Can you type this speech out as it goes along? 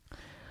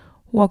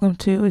Welcome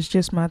to It's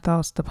Just My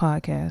Thoughts, the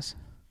podcast.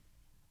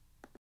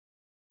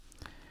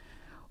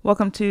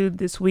 Welcome to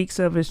this week's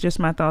of It's Just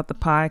My Thought, the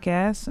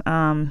podcast.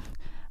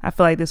 I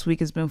feel like this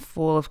week has been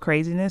full of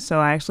craziness, so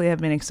I actually have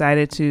been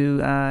excited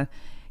to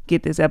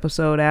get this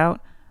episode out.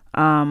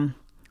 So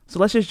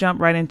let's just jump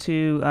right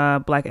into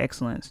Black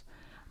Excellence.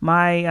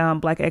 My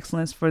Black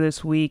Excellence for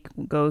this week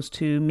goes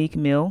to Meek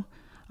Mill.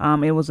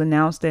 It was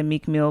announced that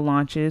Meek Mill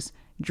launches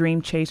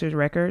Dream Chasers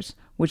Records,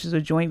 which is a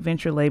joint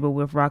venture label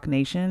with Roc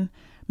Nation.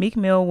 Meek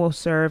Mill will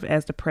serve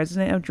as the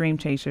president of Dream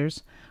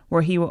Chasers,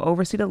 where he will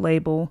oversee the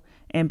label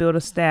and build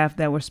a staff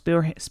that will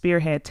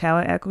spearhead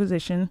talent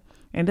acquisition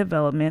and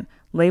development,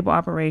 label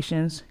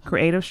operations,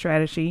 creative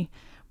strategy,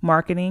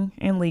 marketing,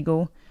 and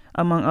legal,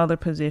 among other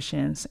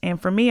positions.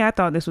 And for me, I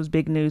thought this was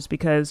big news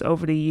because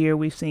over the year,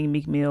 we've seen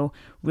Meek Mill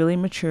really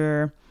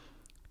mature,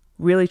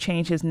 really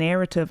change his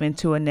narrative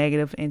into a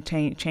negative and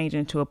change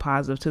into a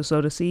positive.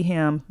 So to see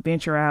him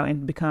venture out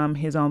and become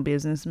his own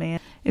businessman,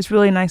 it's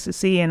really nice to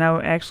see. And I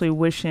would actually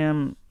wish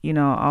him,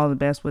 all the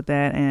best with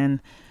that.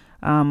 And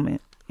I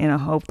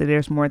hope that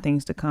there's more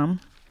things to come.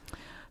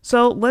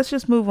 So let's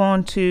just move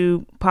on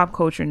to pop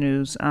culture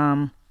news.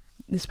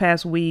 This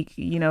past week,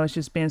 it's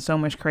just been so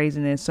much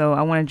craziness. So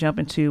I want to jump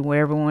into what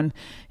everyone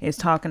is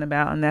talking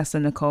about, and that's the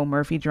Nicole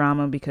Murphy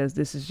drama, because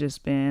this was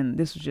just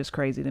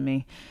crazy to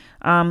me.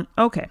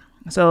 Okay.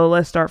 So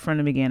let's start from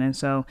the beginning.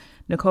 So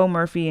Nicole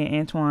Murphy and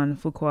Antoine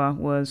Fuqua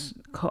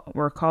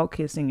were caught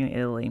kissing in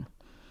Italy.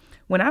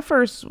 When I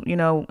first,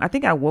 I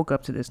think I woke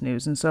up to this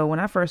news. And so when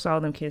I first saw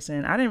them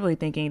kissing, I didn't really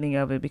think anything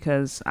of it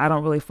because I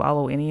don't really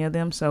follow any of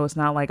them. So it's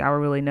not like I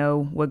really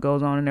know what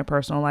goes on in their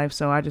personal life.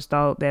 So I just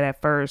thought that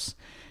at first,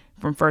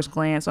 from first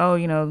glance,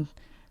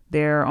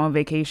 they're on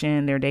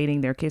vacation, they're dating,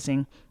 they're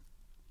kissing.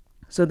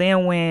 So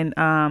then when,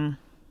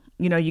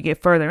 you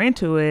get further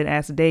into it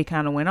as the day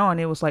kind of went on,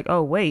 it was like,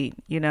 oh, wait,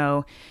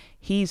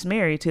 he's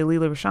married to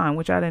Lela Rochon,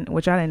 which I didn't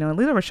know. And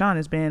Lela Rochon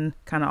has been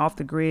kind of off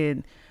the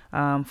grid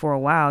for a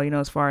while,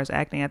 as far as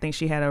acting. I think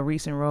she had a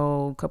recent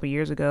role a couple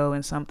years ago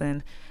in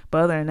something.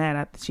 But other than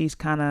that, she's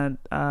kind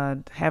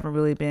of haven't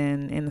really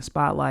been in the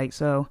spotlight.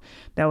 So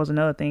that was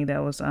another thing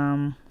that was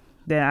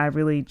that I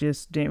really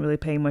just didn't really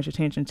pay much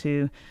attention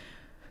to.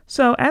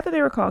 So after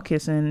they were caught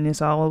kissing,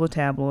 it's all over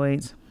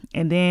tabloids.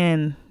 And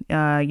then,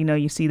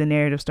 you see the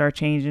narrative start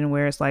changing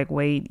where it's like,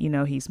 wait,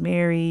 he's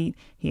married,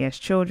 he has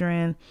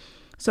children.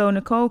 So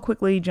Nicole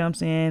quickly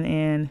jumps in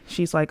and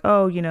she's like,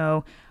 oh,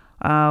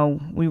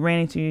 we ran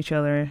into each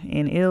other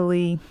in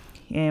Italy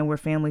and we're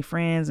family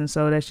friends. And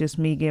so that's just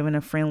me giving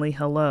a friendly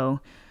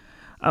hello.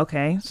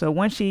 Okay. So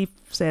once she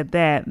said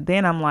that,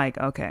 then I'm like,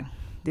 okay,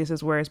 this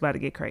is where it's about to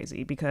get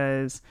crazy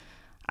because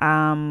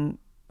I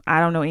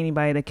don't know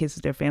anybody that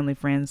kisses their family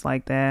friends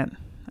like that.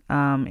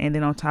 And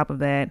then on top of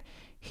that,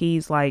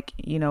 he's like,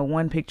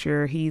 one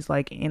picture, he's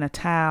like in a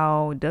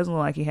towel. It doesn't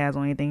look like he has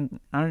on anything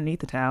underneath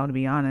the towel, to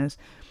be honest.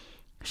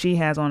 She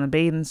has on a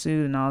bathing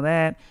suit and all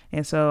that.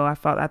 And so I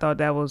thought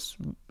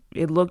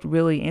it looked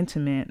really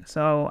intimate.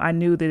 So I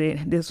knew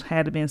that this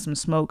had to been some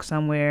smoke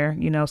somewhere,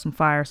 some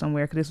fire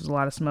somewhere, because this was a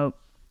lot of smoke.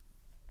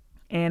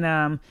 And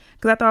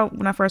because I thought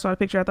when I first saw the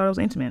picture, I thought it was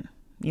intimate,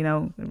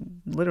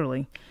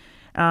 literally.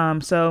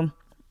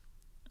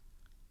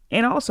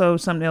 And also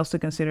something else to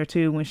consider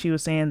too, when she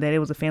was saying that it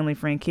was a family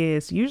friend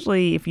kiss.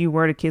 Usually if you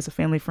were to kiss a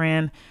family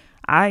friend,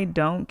 I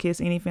don't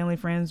kiss any family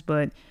friends,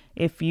 but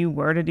if you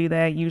were to do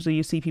that, usually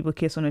you see people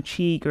kiss on a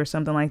cheek or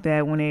something like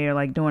that when they're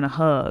like doing a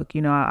hug.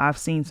 I've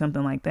seen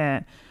something like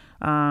that.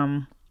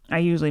 I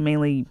usually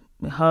mainly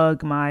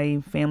hug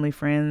my family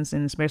friends,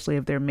 and especially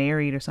if they're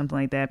married or something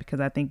like that, because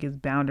I think it's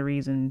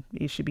boundaries and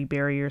it should be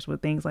barriers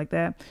with things like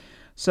that.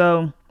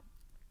 So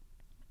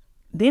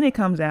then it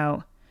comes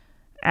out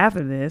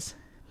after this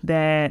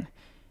that,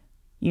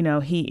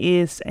 he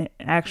is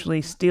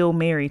actually still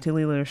married to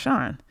Lela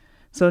Rochon.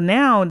 So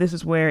now this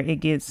is where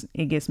it gets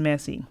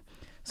messy.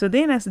 So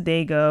then as the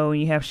day go,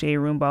 you have Shade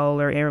Room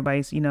Baller,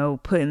 everybody's,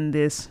 putting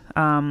this,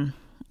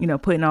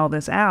 putting all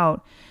this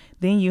out.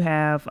 Then you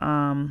have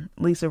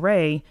Lisa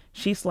Ray.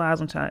 She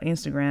slides onto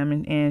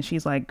Instagram and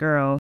she's like,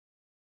 girl.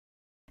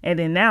 And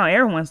then now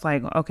everyone's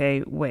like,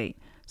 okay, wait.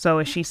 So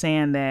is she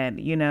saying that,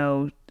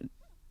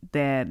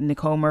 that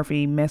Nicole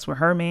Murphy messed with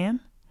her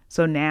man?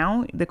 So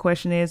now the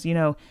question is,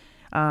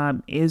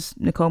 is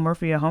Nicole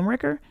Murphy a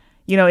homewrecker?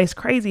 It's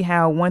crazy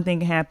how one thing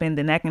can happen,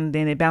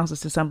 then it bounces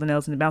to something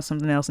else and it bounces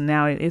something else. And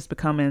now it's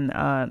becoming,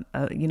 now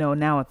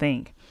a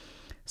thing.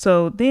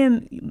 So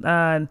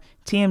then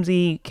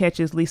TMZ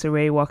catches Lisa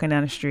Ray walking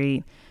down the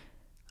street.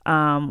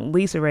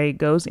 Lisa Ray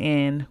goes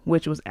in,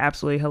 which was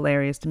absolutely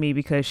hilarious to me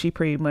because she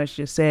pretty much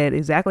just said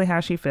exactly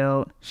how she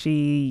felt.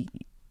 She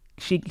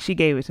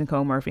gave it to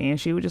Nicole Murphy and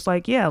she was just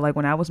like, yeah, like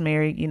when I was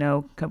married,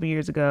 a couple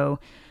years ago,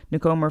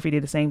 Nicole Murphy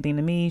did the same thing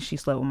to me. She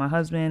slept with my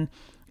husband.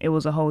 It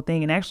was a whole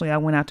thing. And actually I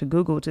went out to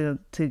Google to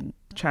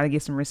try to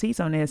get some receipts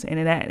on this.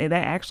 And that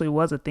actually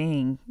was a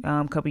thing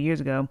a couple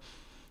years ago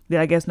that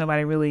I guess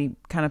nobody really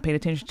kind of paid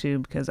attention to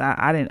because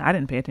I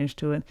didn't pay attention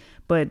to it.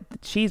 But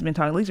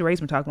Lisa Ray's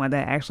been talking about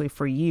that actually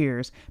for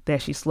years,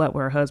 that she slept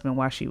with her husband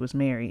while she was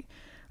married.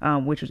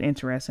 which was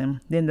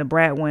interesting. Then the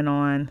brat went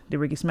on the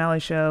Ricky Smiley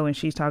show, and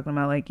she's talking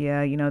about like,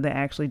 yeah, that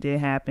actually did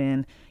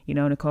happen.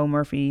 Nicole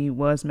Murphy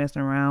was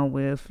messing around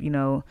with,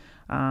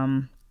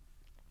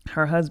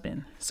 her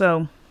husband.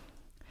 So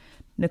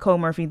Nicole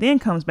Murphy then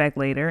comes back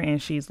later,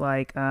 and she's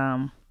like,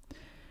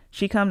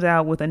 she comes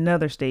out with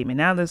another statement.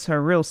 Now this is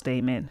her real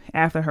statement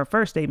after her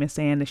first statement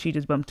saying that she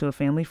just bumped to a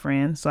family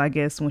friend. So I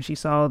guess when she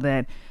saw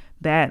that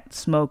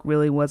smoke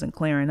really wasn't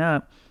clearing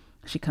up,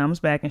 she comes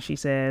back and she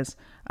says,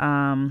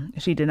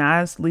 she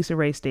denies Lisa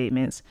Ray's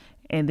statements.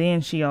 And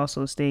then she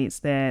also states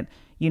that,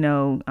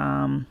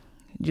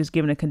 just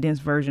giving a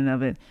condensed version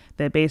of it,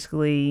 that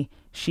basically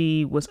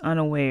she was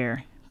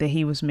unaware that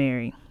he was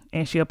married.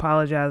 And she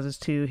apologizes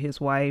to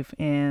his wife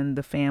and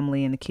the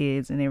family and the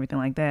kids and everything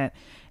like that.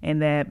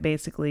 And that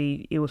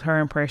basically it was her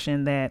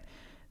impression that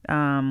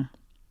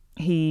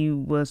he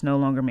was no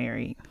longer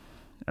married.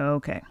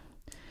 Okay.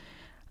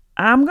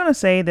 I'm going to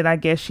say that I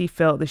guess she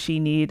felt that she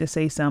needed to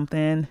say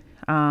something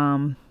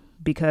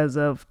because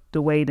of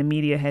the way the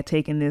media had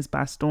taken this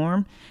by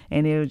storm.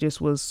 And it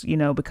just was,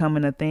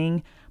 becoming a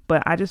thing.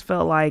 But I just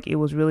felt like it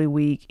was really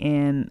weak.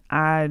 And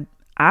I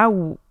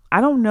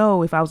don't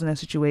know if I was in that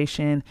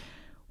situation,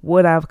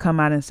 would I've come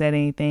out and said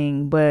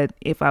anything? But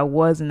if I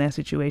was in that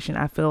situation,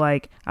 I feel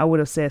like I would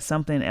have said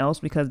something else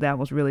because that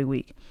was really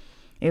weak.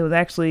 It was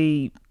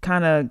actually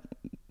kind of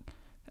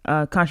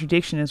a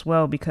contradiction as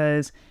well,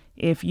 because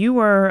if you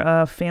were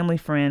a family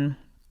friend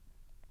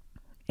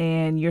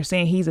and you're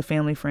saying he's a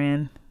family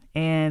friend,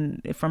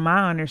 and from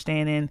my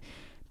understanding,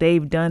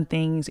 they've done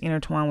things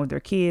intertwined with their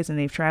kids and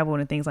they've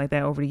traveled and things like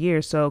that over the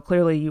years. So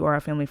clearly you are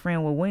a family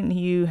friend. Well, wouldn't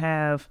you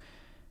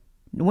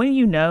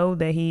know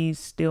that he's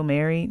still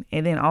married?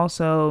 And then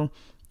also,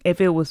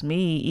 if it was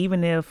me,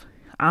 even if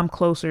I'm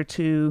closer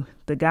to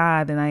the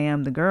guy than I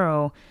am the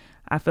girl,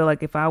 I feel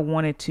like if I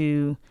wanted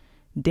to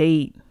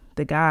date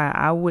the guy,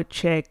 I would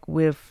check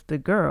with the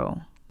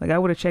girl. Like I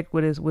would have checked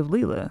with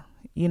Leela,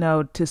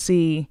 to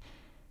see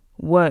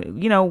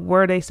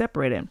were they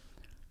separated.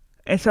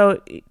 And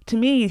so to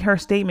me, her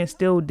statement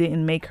still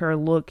didn't make her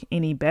look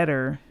any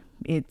better.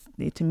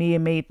 To me, it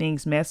made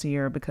things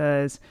messier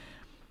because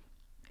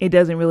it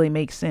doesn't really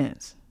make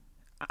sense.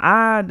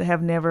 I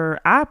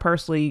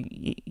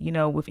personally,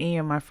 with any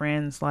of my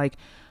friends, like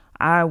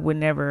I would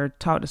never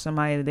talk to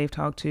somebody that they've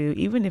talked to,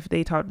 even if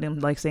they talked to them,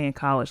 like say in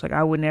college, like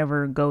I would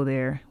never go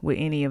there with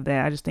any of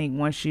that. I just think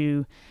once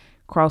you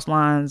cross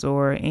lines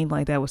or anything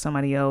like that with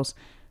somebody else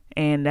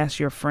and that's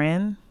your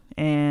friend,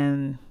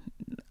 and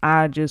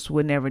I just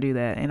would never do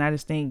that. And I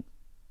just think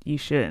you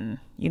shouldn't,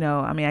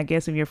 I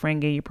guess if your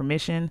friend gave you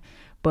permission,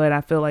 but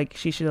I feel like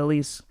she should at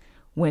least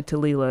went to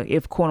Leela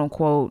if quote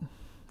unquote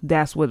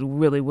that's what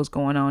really was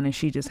going on and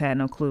she just had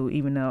no clue,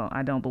 even though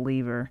I don't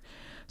believe her.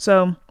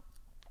 So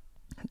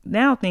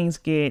now things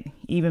get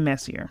even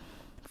messier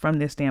from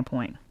this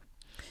standpoint,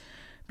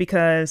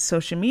 because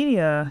social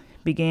media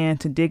began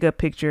to dig up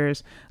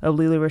pictures of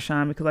Lela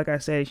Rochon, because like I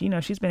said,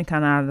 she's been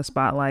kind of out of the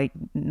spotlight.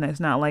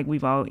 It's not like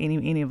we've all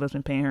any of us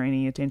been paying her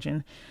any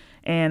attention.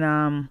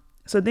 And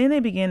so then they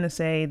begin to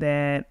say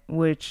that,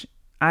 which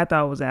I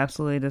thought was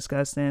absolutely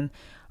disgusting.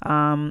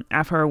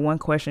 I've heard one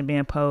question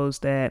being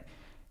posed that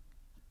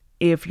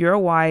if your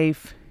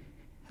wife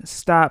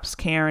stops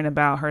caring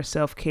about her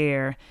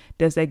self-care,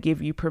 does that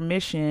give you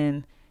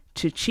permission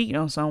to cheat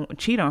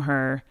on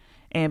her?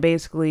 And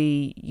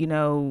basically,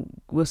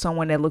 with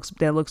someone that looks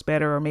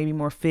better or maybe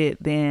more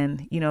fit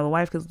than, the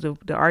wife, because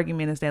the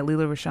argument is that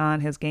Lela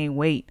Rochon has gained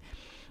weight,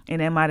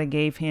 and that might have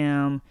gave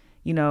him,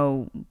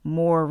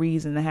 more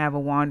reason to have a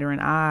wandering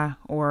eye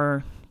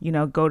or,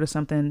 go to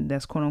something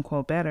that's quote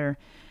unquote better.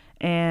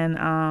 And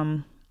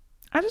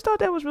I just thought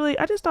that was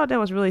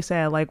really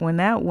sad. Like when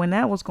that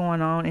was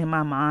going on in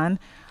my mind,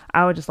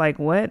 I was just like,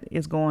 what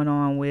is going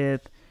on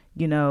with,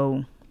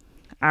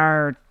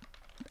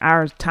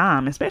 our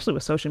time, especially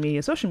with social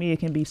media. Social media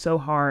can be so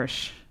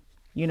harsh,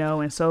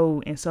 and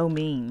so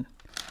mean,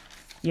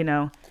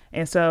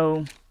 and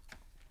so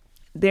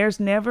there's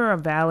never a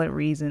valid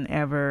reason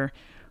ever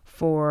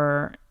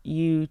for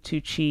you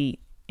to cheat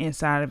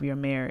inside of your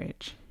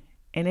marriage.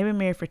 And they've been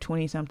married for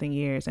 20 something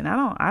years. And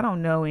I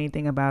don't know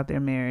anything about their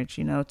marriage,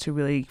 to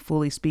really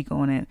fully speak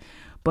on it.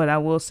 But I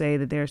will say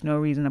that there's no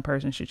reason a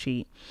person should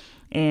cheat.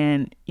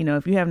 And,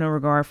 if you have no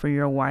regard for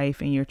your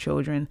wife and your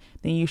children,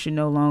 then you should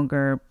no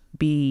longer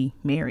be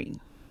married.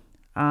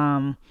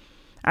 I've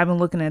been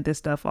looking at this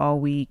stuff all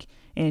week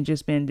and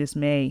just been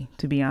dismayed,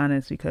 to be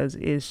honest, because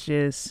it's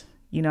just,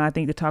 I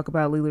think to talk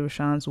about Lela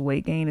Rochon's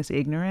weight gain is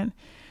ignorant.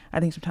 I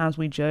think sometimes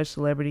we judge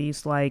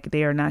celebrities like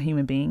they are not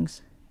human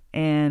beings.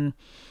 And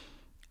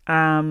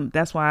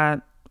that's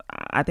why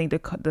I think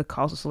the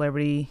cost of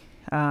celebrity,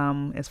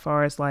 as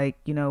far as like,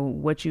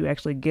 what you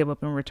actually give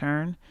up in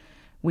return,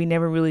 we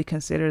never really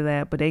consider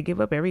that, but they give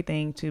up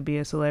everything to be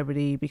a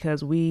celebrity,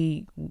 because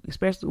we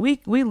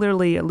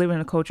literally live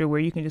in a culture where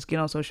you can just get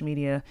on social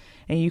media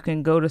and you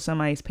can go to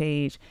somebody's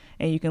page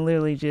and you can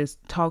literally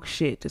just talk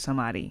shit to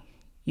somebody,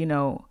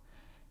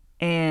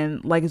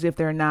 and like as if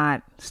they're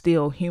not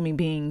still human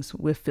beings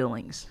with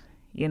feelings,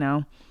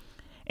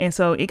 And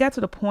so it got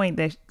to the point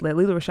that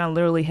Lela Rochon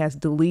literally has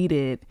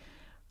deleted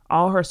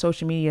all her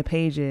social media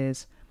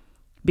pages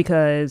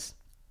because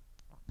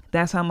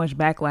that's how much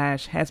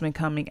backlash has been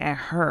coming at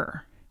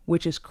her,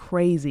 which is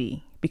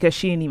crazy because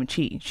she didn't even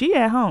cheat. She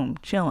at home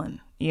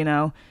chilling,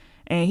 and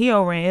he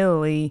over in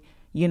Italy,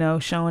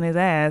 showing his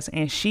ass,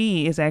 and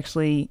she is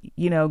actually,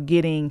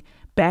 getting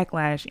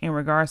backlash in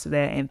regards to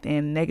that,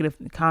 and negative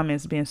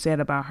comments being said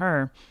about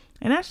her.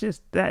 And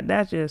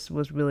that just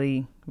was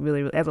really,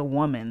 really, as a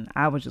woman,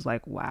 I was just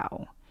like,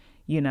 wow,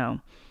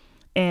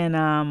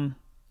 and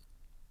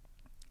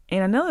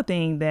another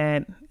thing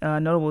that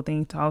notable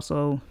thing to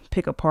also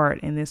pick apart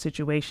in this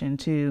situation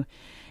too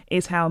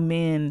is how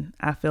men,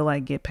 I feel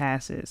like, get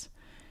passes.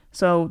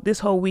 So this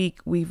whole week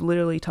we've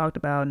literally talked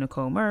about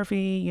Nicole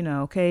Murphy.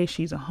 Okay,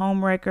 she's a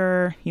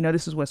homewrecker.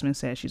 This is what's been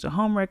said. She's a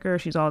homewrecker.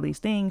 She's all these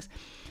things.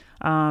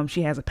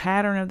 She has a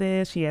pattern of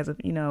this. She has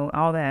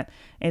all that,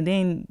 and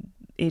then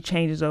it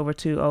changes over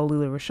to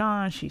Lela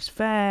Rochon. She's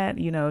fat.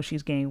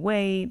 She's gained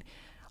weight.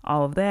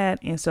 All of that.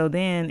 And so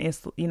then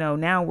it's,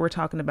 now we're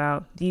talking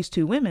about these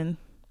two women,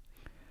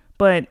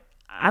 but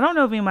I don't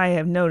know if anybody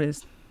have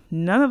noticed,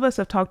 none of us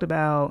have talked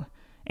about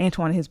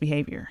Antoine and his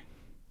behavior,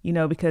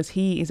 because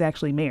he is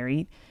actually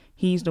married.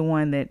 He's the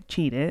one that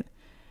cheated.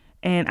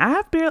 And I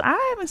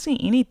haven't seen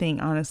anything,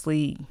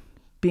 honestly,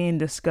 being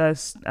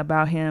discussed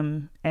about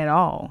him at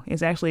all.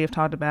 It's actually have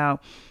talked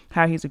about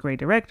how he's a great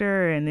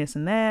director and this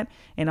and that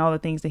and all the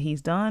things that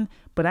he's done.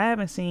 But I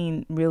haven't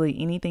seen really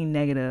anything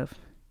negative,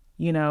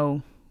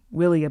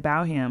 really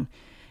about him.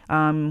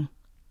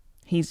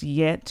 He's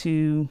yet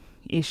to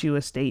issue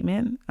a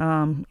statement,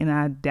 and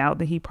I doubt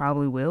that he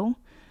probably will.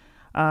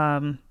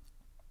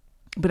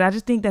 But I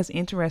just think that's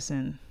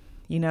interesting,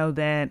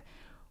 that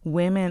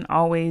women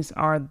always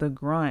are the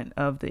grunt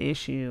of the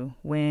issue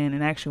when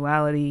in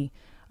actuality,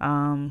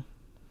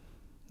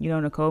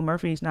 Nicole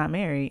Murphy's not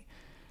married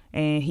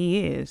and he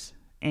is.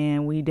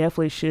 And we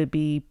definitely should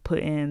be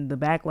putting the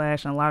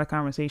backlash and a lot of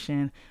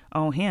conversation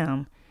on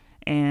him.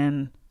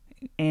 And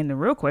the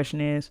real question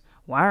is,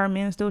 why are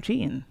men still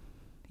cheating?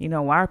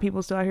 Why are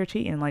people still out here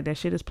cheating? Like, that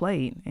shit is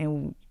played.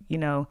 And,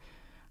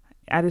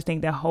 I just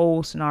think that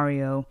whole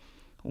scenario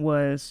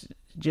was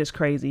just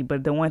crazy.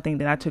 But the one thing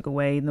that I took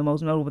away, the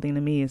most notable thing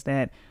to me, is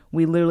that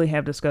we literally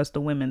have discussed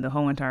the women the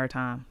whole entire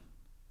time.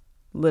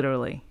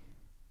 Literally.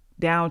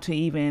 Down to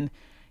even,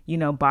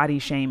 body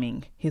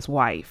shaming his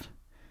wife.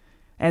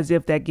 As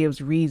if that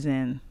gives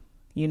reason,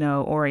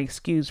 or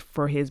excuse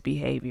for his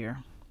behavior.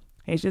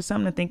 It's just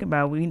something to think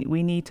about.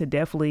 We need to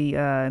definitely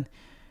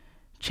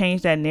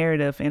change that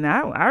narrative. And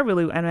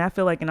I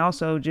feel like, and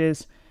also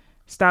just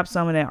stop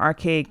some of that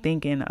archaic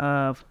thinking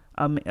of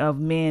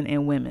men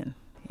and women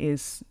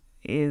is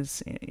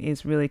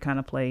really kind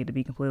of played, to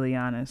be completely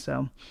honest.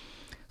 So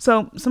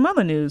some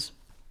other news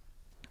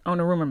on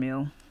the rumor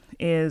mill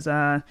is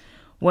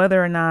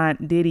whether or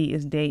not Diddy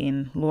is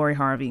dating Lori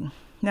Harvey.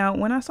 Now,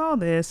 when I saw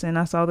this and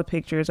I saw the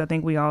pictures, I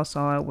think we all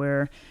saw it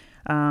where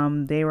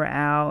they were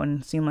out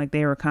and seemed like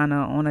they were kind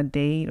of on a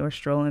date or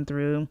strolling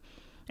through.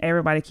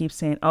 Everybody keeps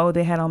saying, oh,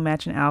 they had on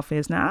matching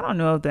outfits. Now, I don't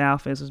know if the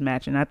outfits was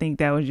matching. I think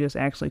that was just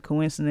actually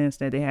coincidence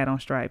that they had on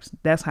stripes.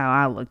 That's how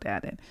I looked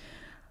at it.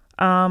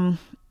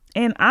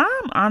 And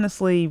I'm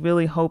honestly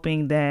really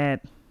hoping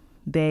that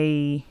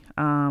they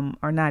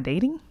are not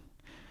dating,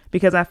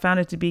 because I found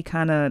it to be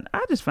kind of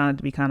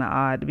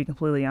odd, to be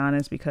completely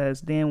honest, because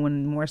then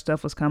when more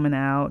stuff was coming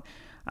out,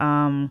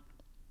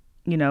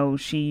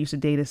 she used to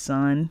date his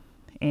son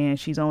and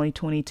she's only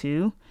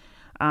 22.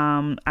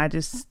 I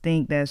just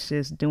think that's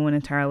just doing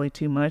entirely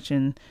too much.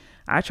 And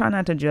I try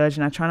not to judge,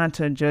 and I try not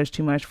to judge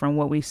too much from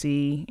what we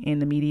see in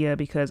the media,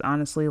 because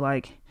honestly,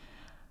 like,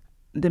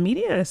 the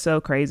media is so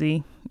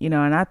crazy, and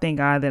I thank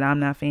God that I'm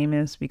not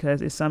famous,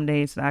 because it's some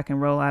days that I can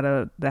roll out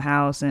of the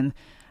house and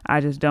I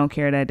just don't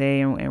care that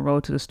day and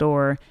roll to the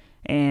store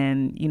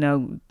and,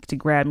 to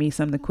grab me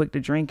something quick to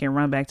drink and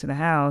run back to the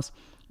house.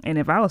 And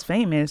if I was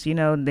famous,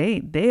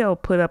 they'll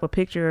put up a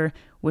picture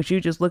with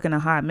you just looking a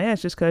hot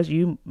mess just because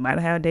you might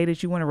have had a day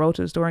that you want to roll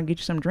to the store and get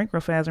you some drink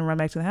real fast and run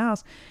back to the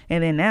house.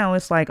 And then now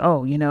it's like,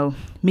 oh,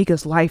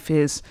 Mika's life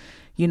is,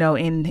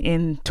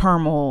 in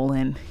turmoil,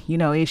 and,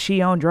 is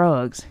she on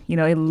drugs?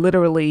 It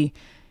literally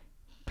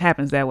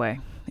happens that way.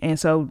 And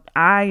so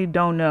I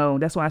don't know.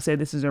 That's why I said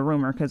this is a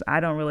rumor, because I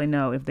don't really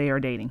know if they are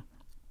dating,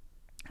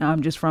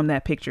 just from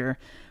that picture.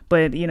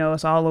 But,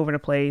 it's all over the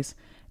place.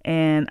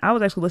 And I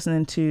was actually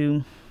listening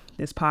to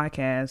this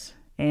podcast,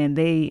 and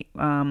they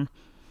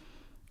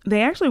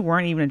actually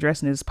weren't even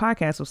addressing this.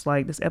 Podcast was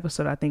like, this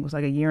episode I think was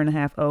like a year and a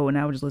half old, and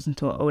I was just listening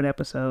to an old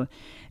episode,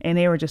 and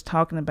they were just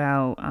talking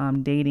about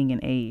dating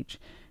and age.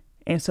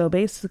 And so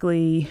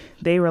basically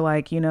they were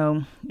like,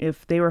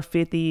 if they were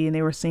 50 and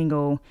they were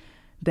single,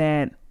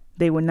 that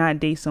they would not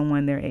date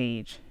someone their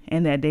age,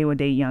 and that they would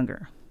date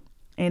younger.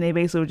 And they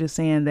basically were just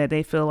saying that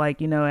they feel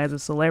like, as a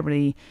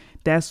celebrity,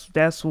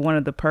 that's one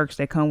of the perks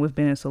that come with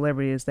being a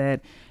celebrity, is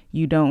that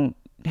you don't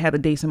have to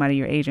date somebody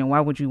your age. And why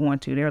would you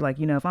want to? They're like,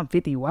 if I'm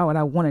 50, why would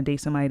I want to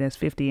date somebody that's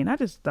 50? And I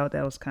just thought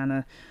that was kind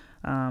of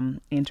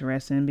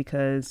interesting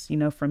because,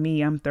 for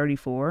me, I'm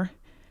 34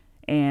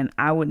 and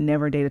I would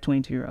never date a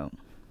 22-year-old.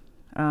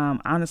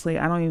 Honestly,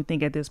 I don't even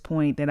think at this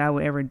point that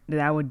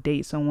I would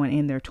date someone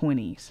in their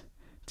 20s,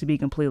 to be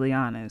completely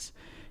honest.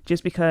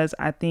 Just because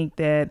I think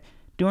that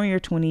during your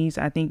 20s,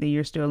 I think that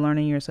you're still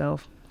learning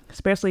yourself.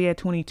 Especially at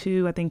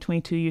 22, I think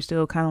 22 you're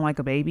still kind of like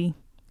a baby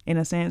in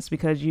a sense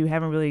because you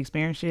haven't really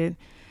experienced it.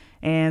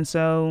 And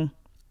so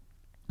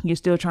you're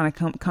still trying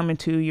to come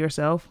into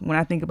yourself. When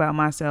I think about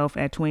myself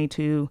at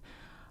 22,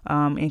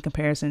 in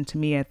comparison to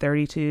me at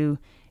 32,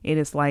 it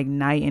is like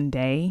night and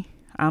day.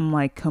 I'm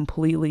like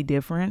completely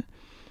different.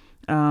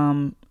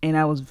 And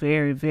I was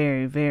very,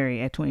 very,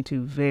 very at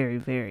 22, very,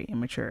 very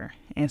immature.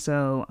 And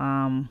so,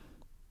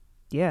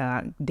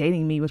 yeah,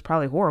 dating me was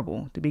probably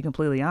horrible, to be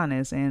completely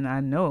honest. And I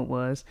know it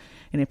was,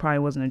 and it probably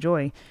wasn't a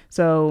joy.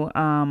 So,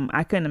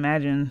 I couldn't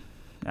imagine,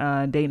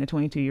 dating a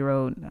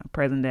 22-year-old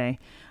present day.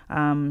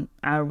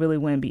 I really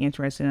wouldn't be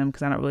interested in him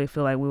because I don't really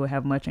feel like we would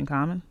have much in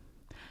common.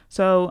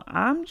 So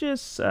I'm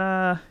just,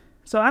 so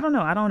I don't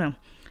know. I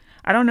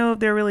don't know if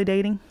they're really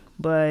dating,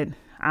 but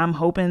I'm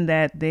hoping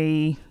that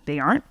they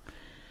aren't.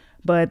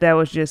 But that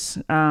was just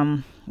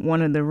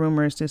one of the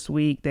rumors this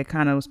week that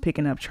kind of was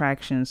picking up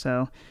traction.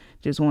 So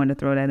just wanted to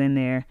throw that in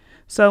there.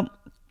 So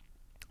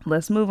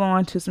let's move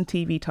on to some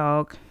TV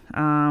talk.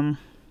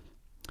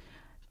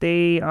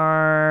 They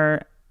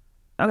are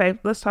okay.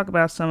 Let's talk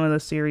about some of the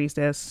series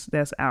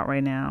that's out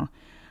right now.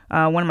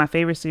 One of my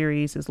favorite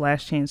series is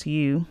Last Chance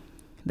U.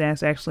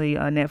 That's actually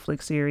a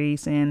Netflix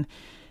series, and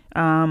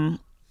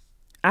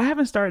I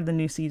haven't started the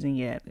new season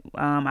yet.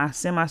 I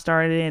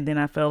semi-started it, and then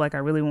I felt like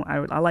I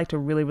like to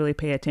really, really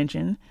pay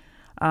attention,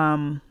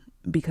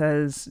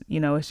 because,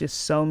 it's just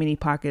so many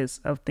pockets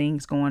of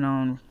things going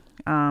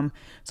on.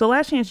 So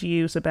Last Chance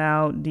U is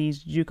about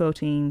these JUCO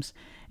teams,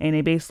 and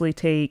they basically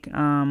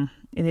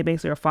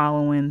are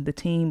following the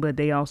team, but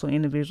they also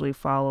individually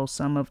follow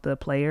some of the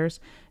players.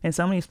 And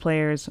some of these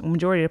players,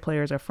 majority of the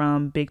players are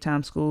from big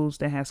time schools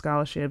that have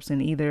scholarships,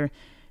 and either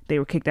they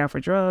were kicked out for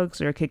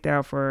drugs or kicked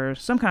out for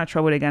some kind of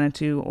trouble they got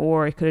into,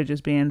 or it could have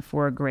just been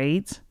for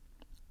grades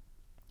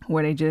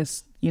where they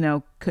just,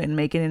 couldn't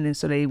make it. And then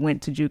so they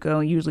went to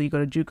JUCO. Usually you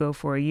go to JUCO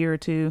for a year or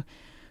two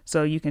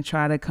so you can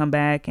try to come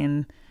back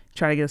and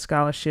try to get a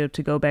scholarship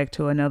to go back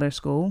to another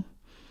school.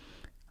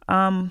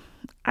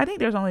 I think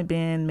there's only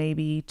been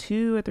maybe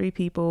 2 or 3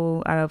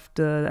 people out of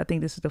I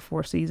think this is the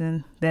 4th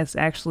season, that's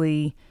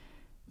actually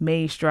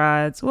made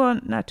strides. Well,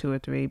 not 2 or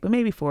 3, but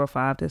maybe 4 or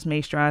 5 that's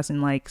made strides,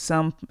 and like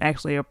some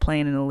actually are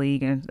playing in the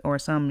league, or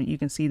some you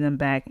can see them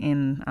back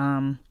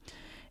in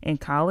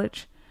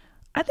college.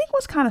 I think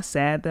what's kind of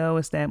sad though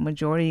is that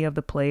majority of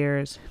the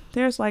players,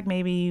 there's like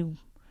maybe,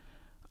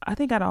 I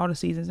think out of all the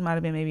seasons it might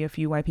have been maybe a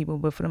few white people,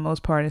 but for the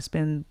most part it's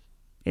been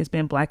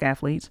black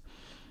athletes.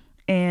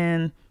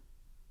 And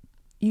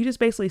you just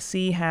basically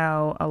see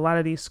how a lot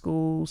of these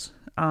schools,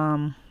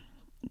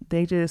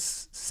 they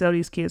just sell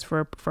these kids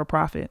for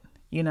profit.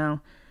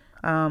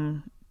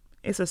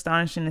 It's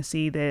astonishing to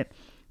see that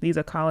these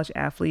are college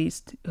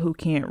athletes who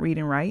can't read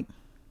and write,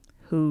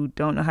 who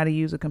don't know how to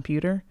use a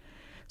computer.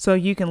 So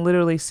you can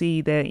literally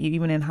see that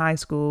even in high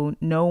school,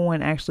 no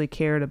one actually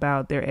cared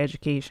about their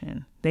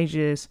education. They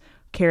just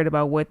cared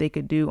about what they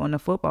could do on the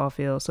football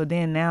field. So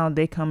then now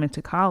they come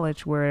into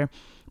college where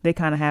they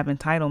kind of have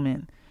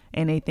entitlement,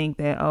 and they think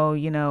that,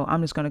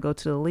 I'm just going to go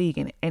to the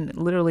league. And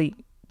literally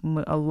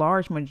a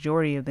large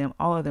majority of them,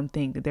 all of them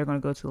think that they're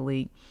going to go to the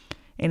league.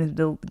 And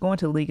going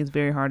to the league is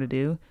very hard to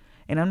do.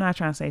 And I'm not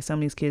trying to say some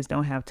of these kids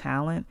don't have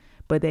talent,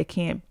 but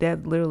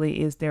that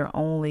literally is their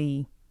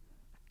only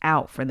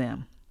out for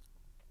them.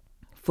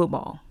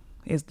 Football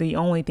is the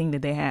only thing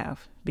that they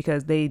have,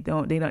 because they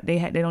don't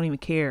even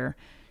care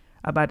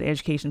about the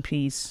education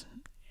piece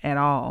at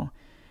all.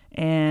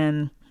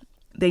 And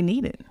they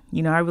need it.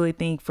 I really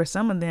think for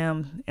some of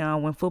them,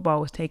 when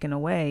football was taken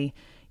away,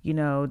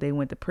 they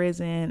went to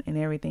prison and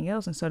everything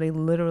else. And so they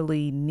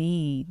literally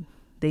need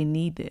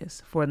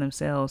this for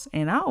themselves.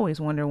 And I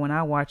always wonder when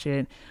I watch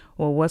it,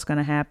 well, what's going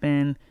to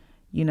happen,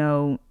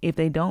 if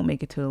they don't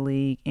make it to the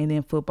league and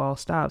then football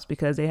stops,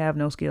 because they have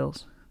no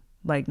skills,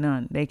 like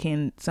none.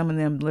 Some of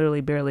them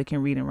literally barely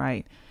can read and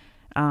write.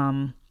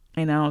 And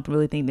I don't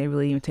really think they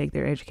really even take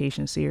their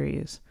education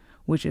serious,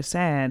 which is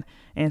sad.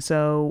 And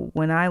so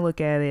when I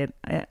look at it,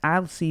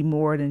 I see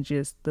more than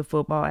just the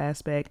football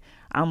aspect.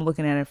 I'm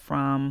looking at it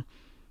from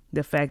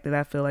the fact that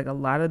I feel like a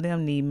lot of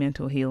them need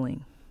mental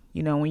healing.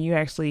 When you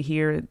actually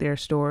hear their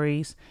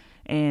stories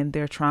and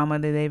their trauma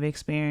that they've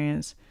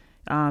experienced,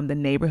 the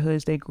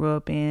neighborhoods they grew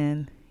up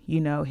in,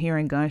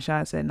 hearing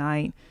gunshots at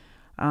night.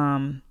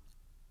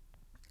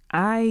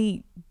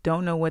 I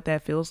don't know what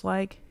that feels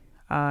like,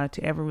 to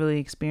ever really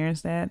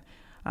experience that,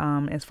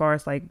 as far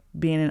as like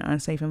being in an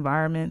unsafe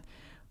environment.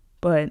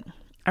 But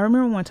I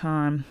remember one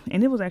time,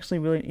 and it was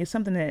actually it's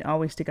something that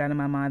always stick out in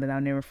my mind that I'll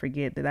never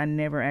forget, that I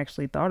never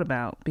actually thought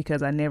about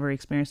because I never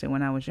experienced it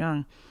when I was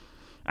young.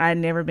 I had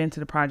never been to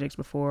the projects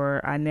before.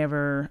 I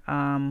never,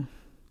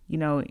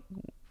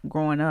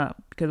 growing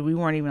up, because we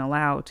weren't even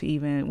allowed to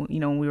even,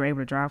 when we were able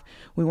to drive,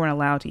 we weren't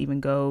allowed to even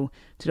go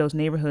to those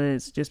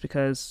neighborhoods just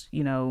because,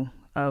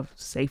 of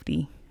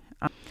safety.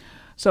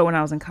 So when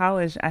I was in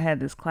college, I had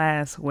this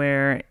class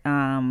where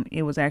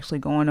it was actually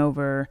going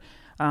over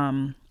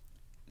um,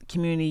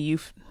 community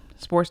youth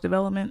sports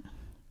development.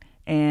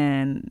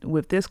 And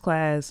with this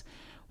class,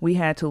 we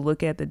had to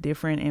look at the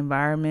different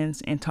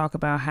environments and talk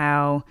about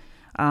how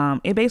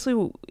it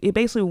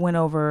basically went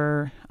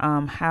over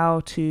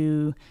how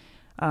to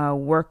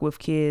work with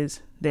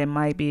kids that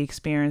might be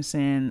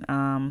experiencing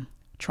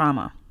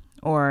trauma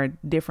or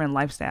different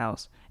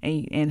lifestyles,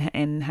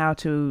 and how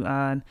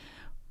to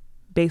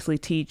basically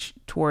teach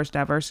towards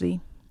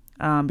diversity,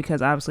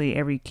 because obviously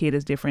every kid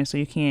is different, so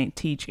you can't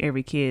teach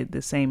every kid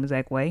the same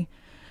exact way.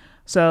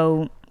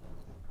 So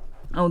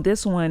on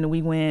this one,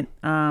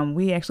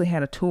 we actually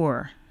had a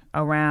tour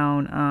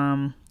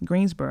around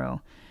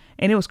Greensboro,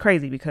 and it was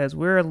crazy because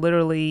we're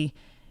literally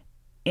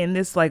in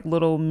this like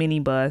little mini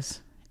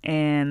bus,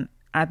 and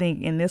I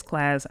think in this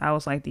class I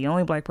was like the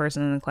only black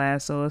person in the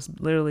class, so it's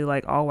literally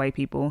like all white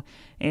people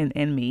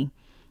and me,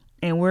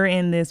 and we're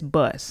in this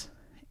bus.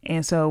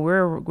 And so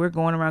we're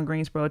going around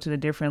Greensboro to the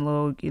different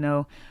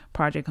little,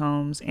 project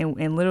homes,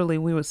 and literally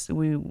we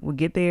would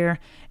get there,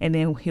 and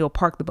then he'll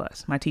park the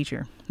bus. My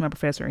teacher, my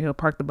professor, he'll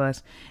park the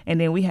bus,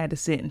 and then we had to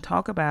sit and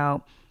talk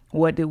about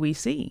what did we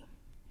see.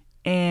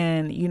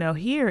 And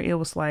here it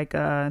was like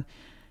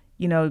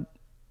you know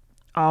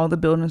all the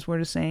buildings were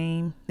the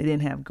same. They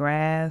didn't have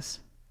grass,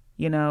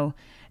 you know,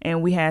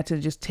 and we had to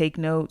just take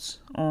notes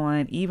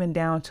on, even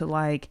down to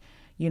like,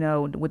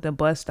 with the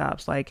bus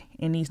stops, like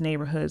in these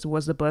neighborhoods,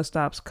 was the bus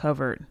stops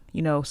covered?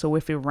 So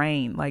if it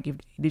rained, like if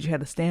did you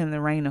have to stand in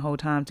the rain the whole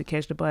time to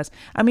catch the bus?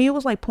 I mean, it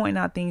was like pointing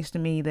out things to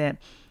me that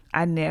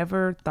I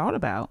never thought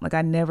about. Like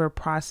I never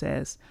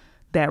processed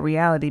that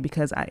reality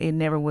because it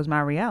never was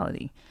my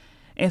reality.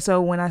 And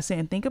so when I sit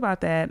and think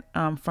about that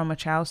from a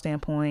child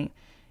standpoint,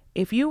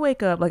 if you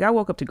wake up, like I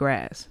woke up to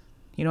grass,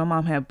 my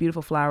mom had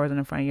beautiful flowers in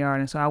the front yard.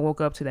 And so I woke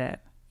up to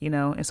that,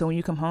 and so when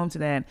you come home to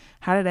that,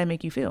 how did that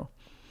make you feel?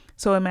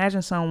 So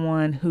imagine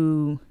someone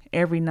who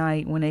every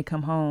night when they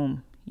come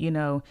home,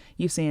 you're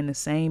seeing the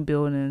same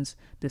buildings,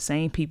 the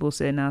same people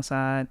sitting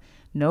outside,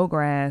 no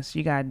grass,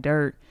 you got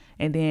dirt.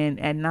 And then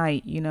at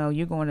night,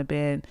 you're going to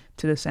bed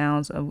to the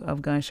sounds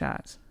of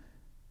gunshots,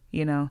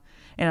 And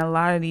a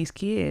lot of these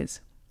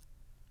kids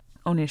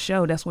on this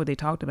show, that's what they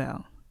talked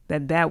about.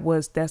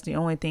 That's the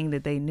only thing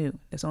that they knew.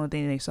 That's the only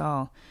thing they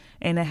saw.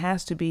 And it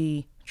has to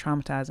be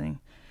traumatizing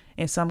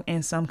in some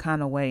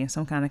kind of way, in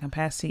some kind of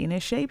capacity. And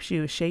it shapes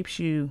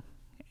you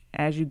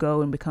as you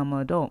go and become an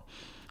adult.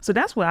 So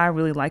that's what I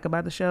really like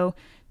about the show.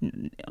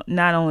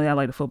 Not only I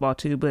like the football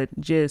too, but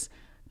just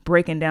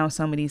breaking down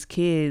some of these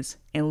kids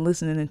and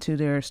listening to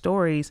their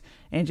stories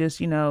and just,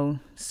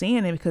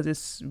 seeing it, because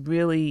it's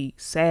really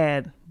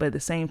sad. But at the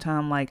same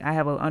time, like I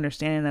have an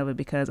understanding of it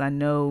because I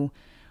know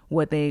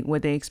what they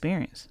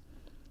experience,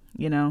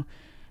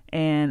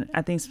 and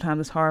I think sometimes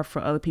it's hard for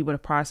other people to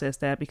process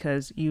that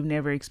because you've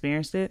never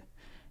experienced it.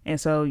 And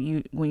so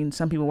when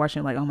some people watching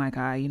it, like, oh my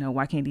God,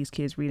 why can't these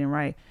kids read and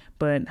write?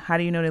 But how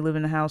do you know they live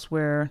in a house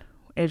where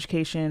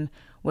education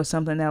was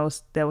something that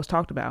was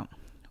talked about?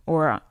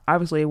 Or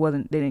obviously it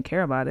wasn't, they didn't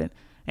care about it.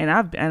 And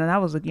I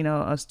was,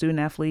 a student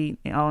athlete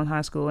all in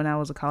high school, and I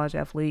was a college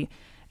athlete.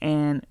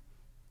 And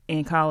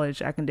in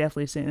college, I can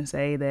definitely sit and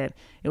say that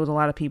it was a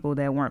lot of people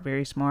that weren't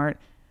very smart,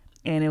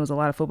 and it was a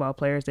lot of football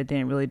players that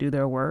didn't really do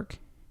their work.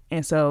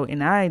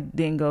 And I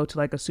didn't go to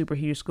like a super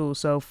huge school.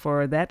 So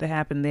for that to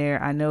happen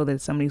there, I know that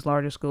some of these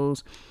larger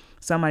schools,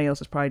 somebody else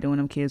is probably doing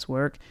them kids'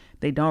 work.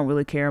 They don't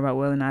really care about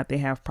whether or not they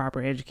have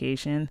proper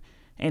education,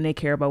 and they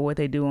care about what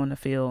they do on the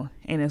field.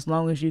 And as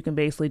long as you can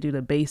basically do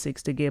the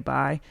basics to get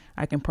by,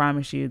 I can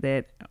promise you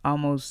that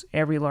almost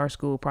every large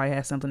school probably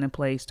has something in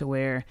place to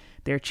where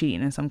they're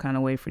cheating in some kind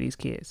of way for these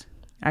kids.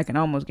 I can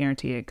almost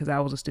guarantee it because I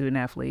was a student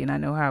athlete and I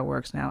know how it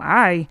works now.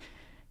 I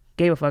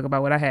gave a fuck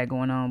about what I had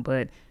going on,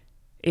 but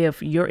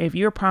if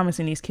you're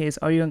promising these kids,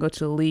 oh, you're gonna go to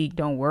the league,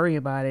 don't worry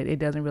about it. It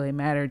doesn't really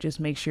matter. Just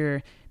make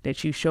sure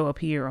that you show up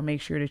here, or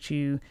make sure that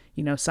you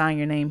sign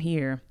your name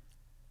here.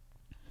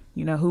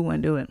 Who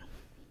wouldn't do it?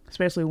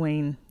 Especially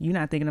when you're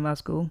not thinking about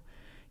school,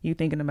 you're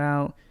thinking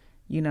about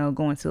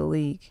going to the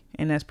league,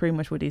 and that's pretty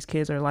much what these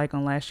kids are like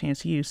on Last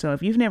Chance U. So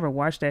if you've never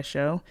watched that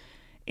show,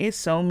 it's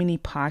so many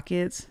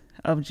pockets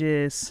of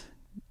just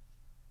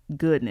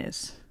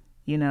goodness,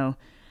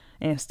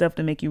 and stuff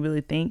to make you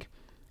really think.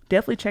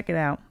 Definitely check it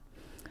out.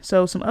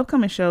 So some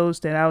upcoming shows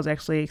that I was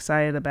actually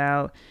excited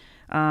about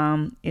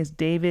is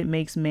David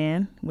Makes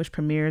Men, which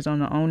premieres on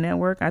the OWN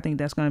network. I think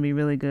that's going to be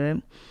really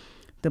good.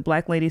 The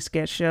Black Lady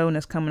Sketch Show, and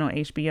that's coming on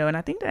HBO. And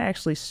I think that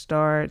actually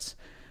starts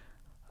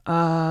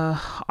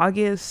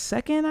August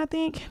 2nd, I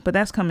think. But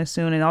that's coming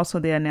soon. And also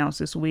they announced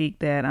this week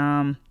that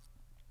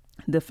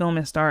the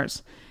filming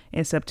starts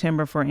in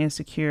September for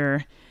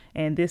Insecure.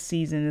 And this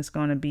season is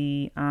going to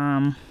be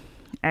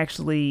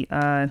actually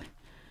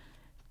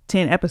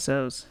 10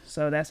 episodes.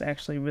 So that's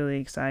actually really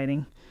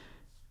exciting.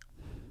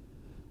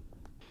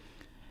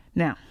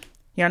 Now,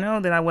 Y'all know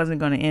that I wasn't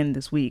going to end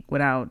this week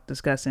without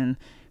discussing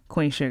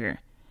Queen Sugar.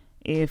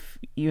 If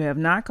you have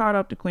not caught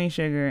up to Queen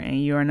Sugar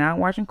and you are not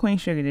watching Queen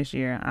Sugar this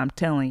year, I'm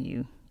telling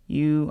you,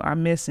 you are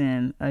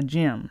missing a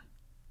gem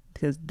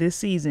because this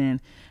season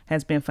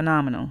has been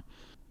phenomenal.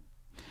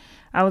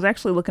 I was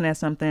actually looking at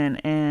something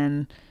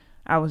and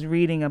I was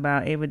reading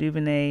about Ava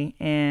DuVernay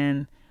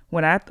and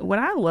what I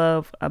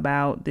love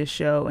about this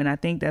show, and I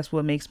think that's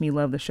what makes me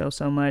love the show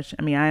so much.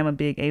 I mean, I am a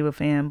big Ava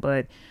fan,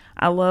 but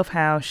I love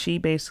how she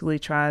basically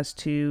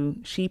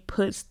she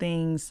puts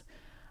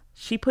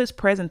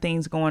present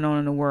things going on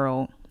in the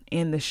world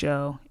in the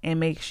show and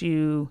makes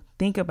you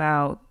think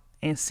about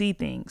and see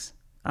things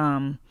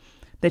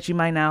that you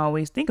might not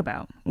always think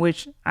about,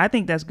 which I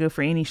think that's good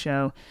for any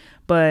show.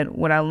 But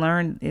what I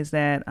learned is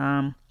that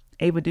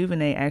Ava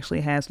DuVernay actually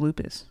has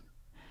lupus,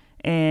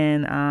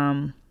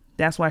 and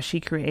that's why she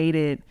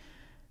created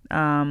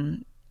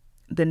the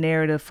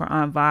narrative for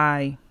Aunt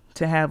Vi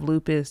to have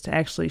lupus, to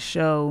actually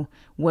show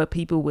what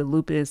people with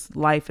lupus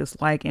life is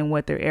like and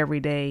what their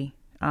everyday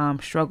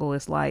struggle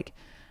is like.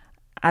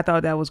 I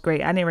thought that was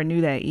great. I never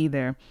knew that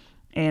either.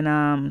 And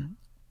I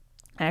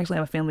actually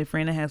have a family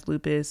friend that has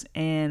lupus,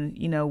 and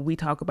we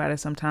talk about it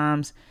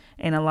sometimes,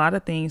 and a lot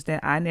of things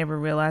that I never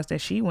realized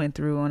that she went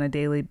through on a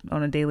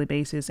daily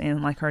basis,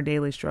 and like her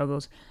daily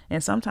struggles.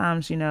 And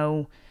sometimes,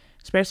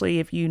 especially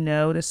if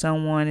that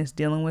someone is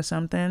dealing with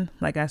something,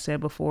 like I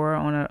said before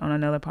on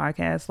another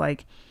podcast,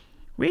 like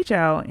reach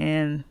out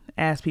and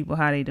ask people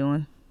how they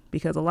doing,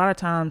 because a lot of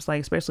times,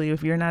 like especially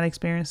if you're not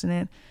experiencing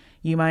it,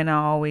 you might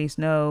not always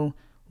know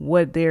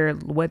what their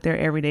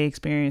everyday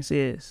experience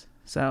is.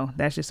 So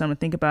that's just something to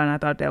think about, and I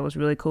thought that was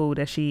really cool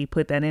that she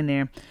put that in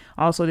there.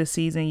 Also, this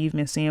season you've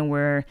been seeing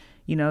where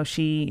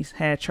she's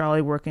had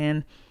Charlie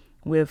working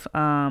with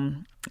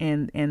and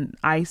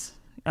ICE,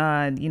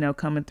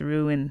 coming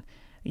through and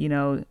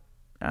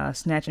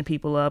snatching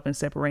people up and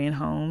separating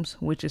homes,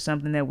 which is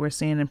something that we're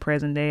seeing in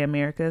present day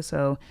America.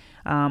 So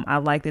I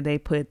like that they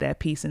put that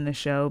piece in the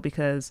show,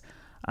 because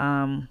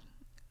a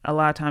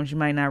lot of times you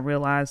might not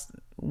realize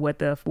what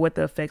the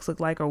effects look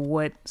like or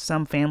what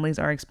some families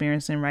are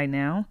experiencing right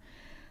now.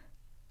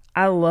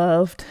 I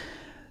loved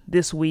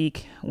this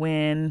week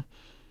when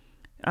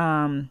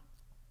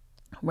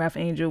Ralph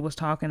Angel was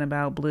talking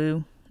about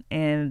Blue,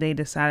 and they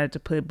decided to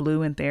put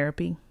Blue in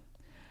therapy.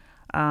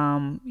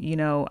 I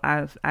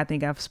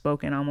think I've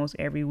spoken almost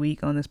every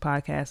week on this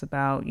podcast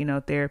about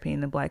therapy in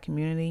the Black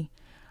community.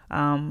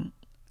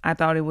 I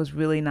thought it was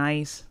really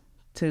nice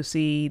to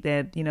see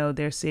that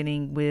they're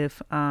sitting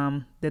with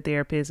the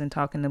therapist and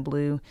talking to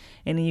Blue,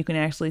 and then you can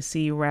actually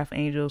see Ralph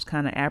Angel's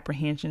kind of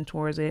apprehension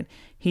towards it.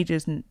 He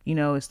just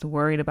is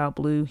worried about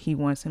Blue. He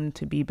wants him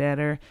to be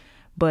better,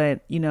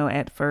 but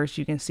at first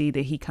you can see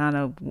that he kind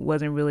of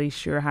wasn't really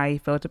sure how he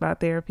felt about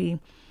therapy,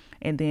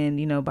 and then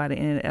by the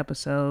end of the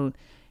episode,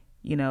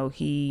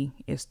 he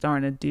is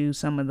starting to do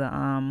some of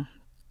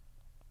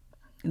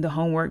the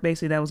homework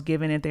basically that was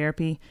given in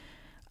therapy.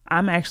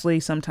 I'm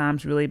actually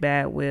sometimes really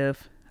bad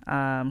with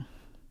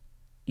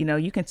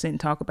you can sit and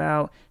talk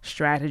about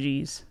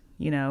strategies,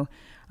 in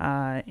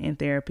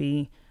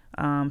therapy,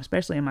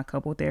 especially in my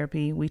couple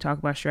therapy. We talk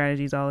about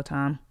strategies all the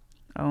time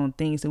on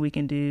things that we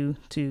can do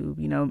to,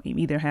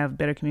 either have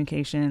better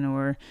communication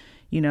or,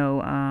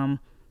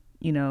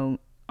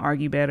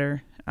 argue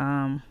better.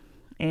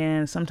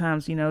 And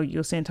sometimes,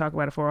 you'll sit and talk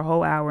about it for a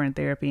whole hour in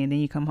therapy, and then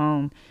you come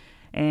home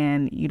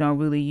and you don't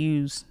really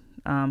use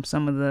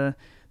some of the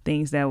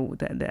things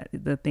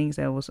the things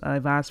that was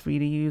advised for you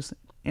to use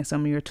and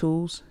some of your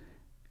tools.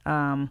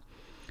 And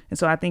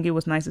so I think it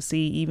was nice to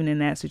see, even in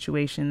that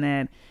situation,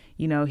 that,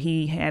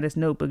 he had his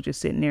notebook just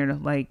sitting there,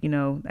 like,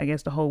 I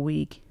guess the whole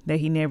week, that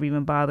he never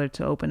even bothered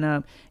to open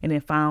up. And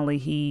then finally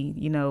he,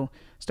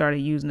 started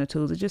using the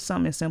tools. It's just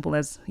something as simple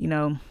as,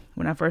 when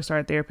I first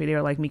started therapy, they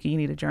were like, Mika, you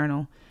need a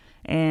journal.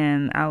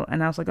 And I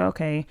was like,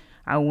 okay.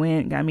 I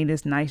got me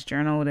this nice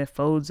journal that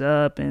folds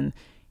up, and,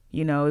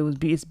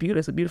 it's beautiful.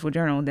 It's a beautiful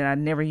journal that I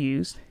never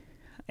used.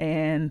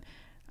 And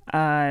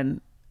I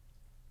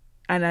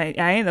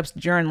ended up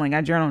journaling.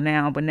 I journal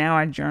now, but now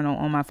I journal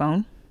on my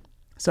phone.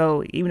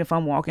 So even if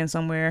I'm walking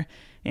somewhere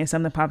and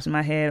something pops in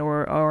my head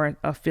or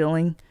a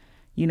feeling,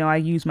 I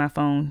use my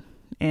phone,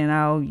 and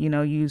I'll,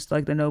 use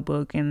like the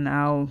notebook, and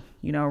I'll,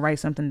 write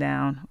something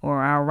down,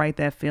 or I'll write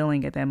that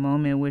feeling at that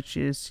moment, which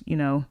is,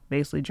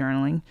 basically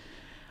journaling.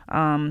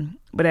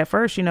 But at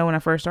first, when I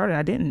first started,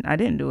 I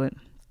didn't do it.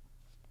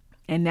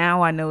 And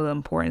now I know the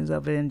importance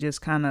of it, and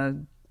just kind of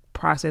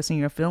processing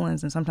your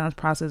feelings, and sometimes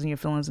processing your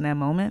feelings in that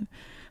moment.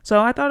 So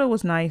I thought it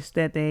was nice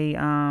that they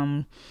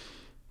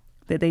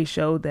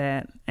showed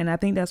that, and I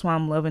think that's why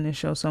I'm loving this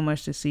show so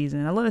much this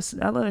season. I love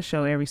the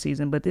show every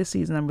season, but this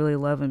season I'm really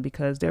loving,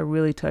 because they're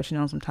really touching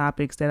on some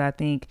topics that I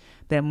think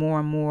that more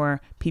and more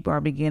people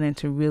are beginning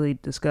to really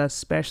discuss,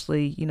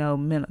 especially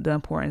the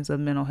importance of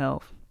mental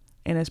health,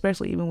 and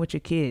especially even with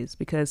your kids,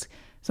 because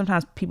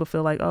sometimes people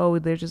feel like, oh,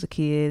 they're just a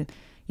kid,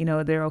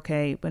 they're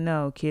okay, but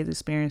no, kids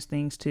experience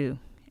things too.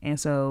 And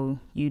so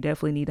you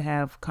definitely need to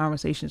have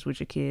conversations with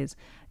your kids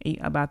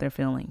about their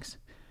feelings.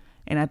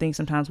 And I think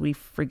sometimes we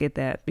forget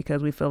that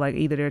because we feel like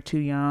either they're too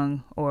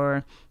young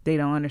or they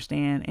don't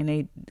understand,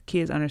 and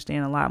kids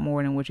understand a lot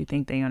more than what you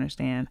think they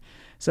understand.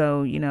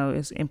 So,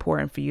 it's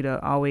important for you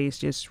to always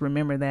just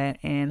remember that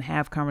and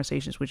have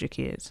conversations with your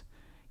kids.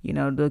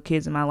 The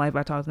kids in my life,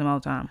 I talk to them all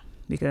the time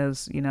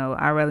because,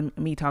 I'd rather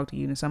me talk to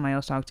you than somebody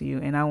else talk to you.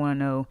 And I want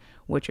to know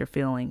what you're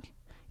feeling.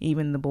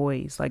 Even the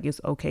boys, like,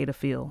 it's okay to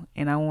feel.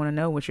 And I want to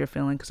know what you're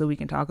feeling so we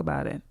can talk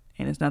about it.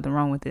 And there's nothing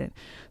wrong with it.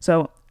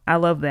 So I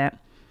love that.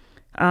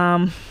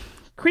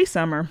 Cree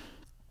Summer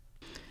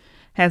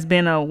has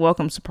been a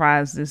welcome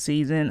surprise this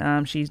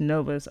season. She's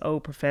Nova's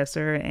old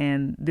professor,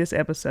 and this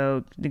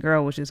episode, the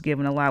girl was just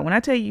giving a lot. When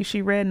I tell you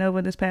she read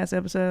Nova this past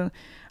episode,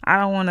 I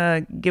don't want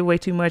to give away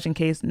too much in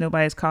case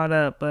nobody's caught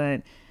up,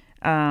 but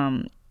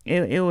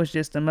it was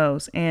just the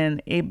most,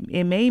 and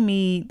it made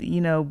me,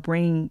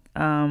 bring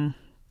and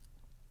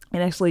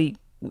actually,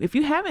 if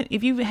you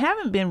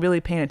haven't been really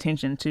paying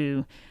attention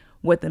to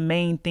what the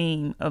main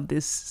theme of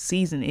this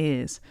season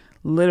is.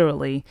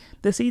 Literally,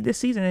 this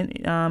season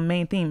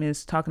main theme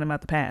is talking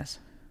about the past.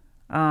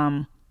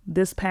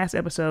 This past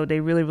episode, they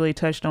really, really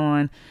touched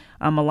on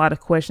a lot of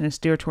questions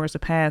steered towards the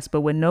past.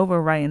 But with Nova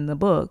writing the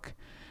book,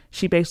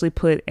 she basically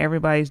put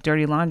everybody's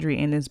dirty laundry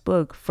in this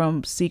book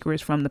from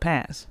secrets from the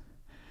past.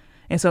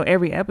 And so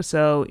every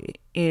episode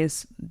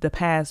is the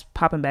past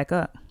popping back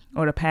up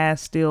or the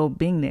past still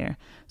being there.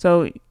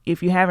 So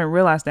if you haven't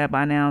realized that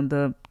by now,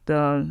 the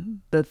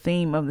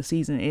theme of the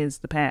season is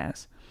the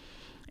past.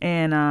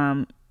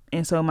 And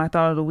so my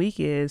thought of the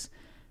week is,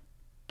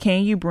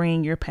 can you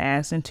bring your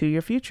past into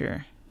your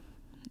future?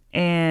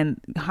 And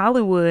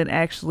Hollywood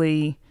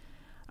actually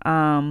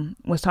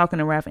was talking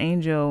to Ralph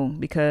Angel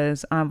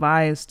because Aunt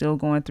Vi is still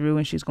going through,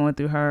 and she's going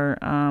through her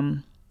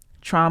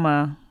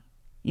trauma.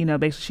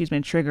 Basically she's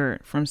been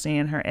triggered from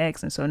seeing her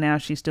ex. And so now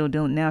she's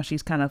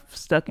kind of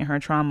stuck in her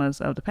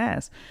traumas of the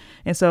past.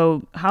 And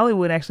so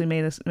Hollywood actually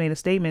made a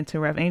statement to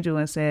Ralph Angel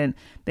and said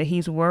that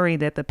he's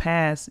worried that the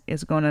past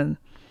is going to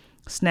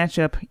snatch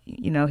up,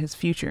 his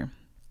future.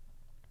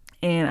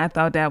 And I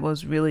thought that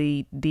was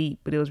really deep,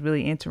 but it was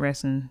really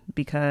interesting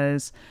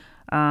because,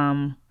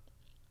 a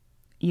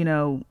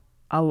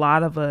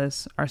lot of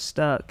us are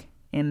stuck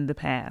in the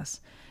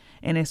past.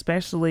 And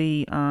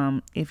especially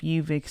if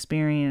you've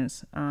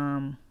experienced,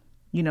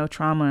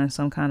 trauma in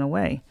some kind of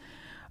way.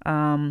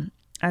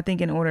 I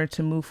think in order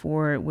to move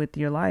forward with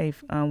your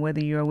life,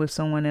 whether you're with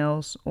someone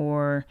else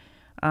or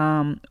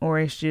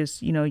it's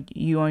just,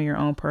 you on your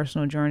own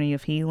personal journey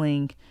of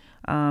healing,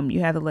 you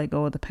have to let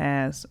go of the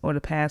past, or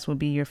the past will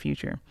be your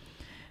future.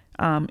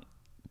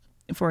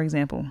 For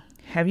example,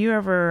 have you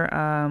ever,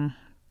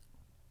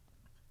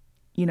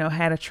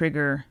 had a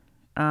trigger,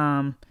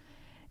 and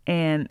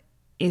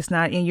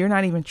you're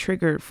not even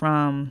triggered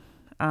from,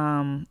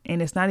 and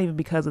it's not even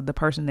because of the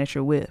person that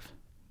you're with.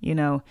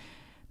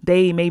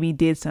 They maybe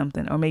did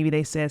something, or maybe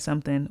they said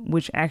something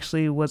which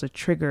actually was a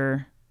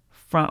trigger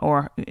from,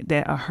 or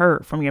that a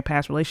hurt from your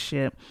past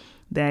relationship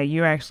that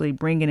you're actually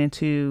bringing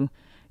into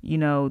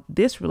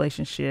this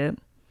relationship,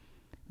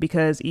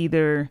 because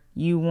either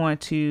you want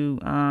to,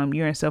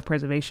 you're in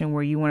self-preservation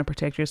where you want to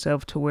protect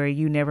yourself to where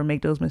you never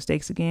make those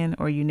mistakes again,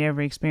 or you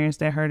never experience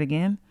that hurt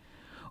again,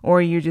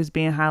 or you're just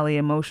being highly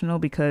emotional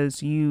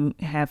because you've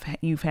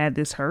had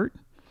this hurt.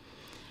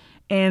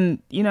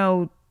 And,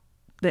 and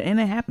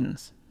it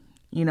happens,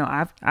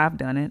 I've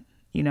done it,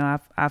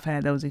 I've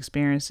had those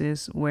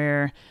experiences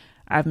where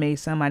I've made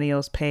somebody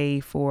else pay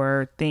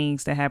for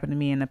things that happened to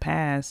me in the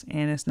past,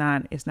 and it's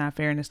not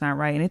fair and it's not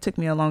right. And it took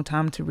me a long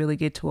time to really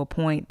get to a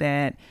point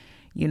that,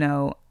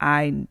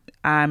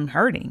 I'm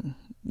hurting,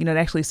 to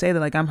actually say that,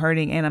 like, I'm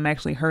hurting and I'm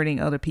actually hurting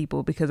other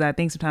people, because I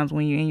think sometimes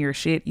when you're in your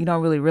shit, you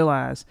don't really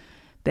realize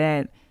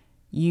that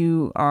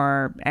you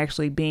are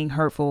actually being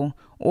hurtful,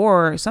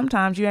 or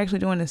sometimes you're actually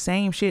doing the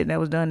same shit that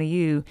was done to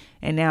you,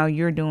 and now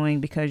you're doing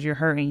because you're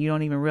hurting. You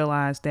don't even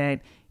realize that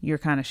you're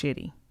kind of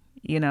shitty.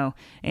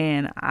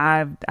 And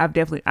I've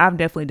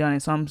definitely done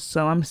it.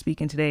 So I'm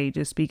speaking today,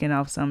 just speaking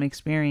off some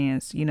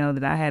experience,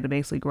 that I had to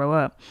basically grow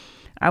up.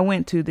 I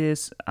went through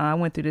this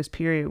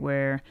period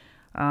where,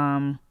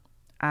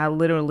 I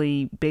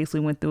literally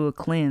basically went through a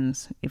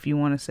cleanse, if you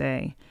want to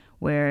say,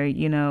 where,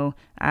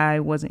 I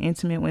wasn't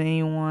intimate with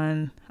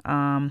anyone.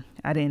 I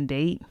didn't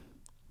date,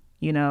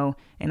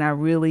 and I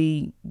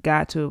really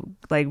got to,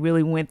 like,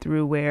 really went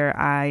through where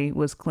I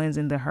was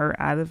cleansing the hurt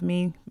out of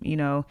me,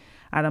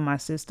 out of my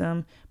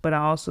system. But I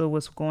also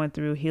was going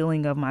through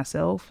healing of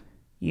myself,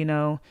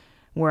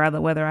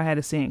 whether I had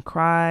to sit and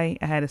cry,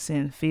 I had to sit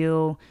and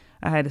feel,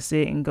 I had to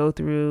sit and go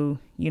through,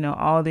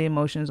 all the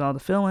emotions, all the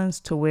feelings,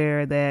 to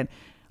where that,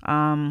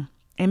 and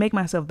make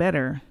myself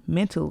better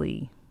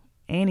mentally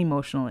and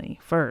emotionally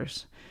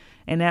first.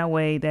 And that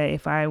way, that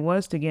if I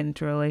was to get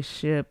into a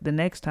relationship the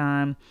next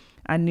time,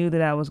 I knew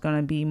that I was going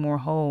to be more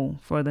whole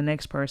for the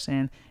next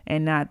person,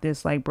 and not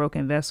this like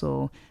broken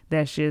vessel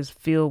that's just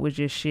filled with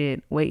just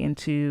shit waiting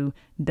to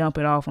dump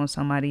it off on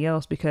somebody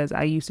else. Because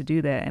I used to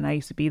do that, and I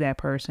used to be that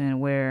person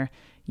where,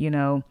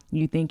 you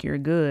think you're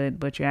good,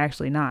 but you're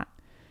actually not.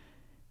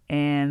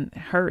 And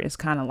hurt is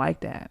kind of like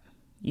that,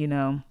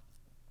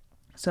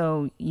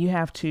 So you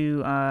have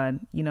to,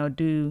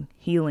 do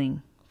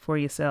healing for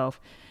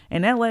yourself.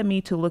 And that led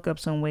me to look up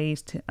some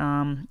ways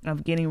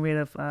of getting rid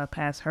of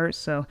past hurts.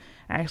 So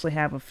I actually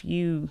have a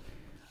few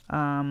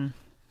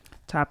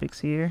topics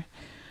here.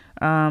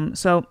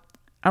 So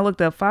I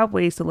looked up 5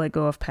 ways to let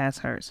go of past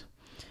hurts.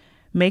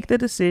 Make the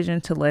decision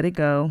to let it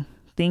go.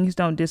 Things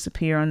don't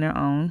disappear on their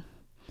own.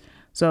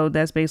 So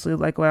that's basically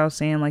like what I was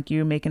saying, like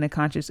you're making a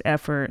conscious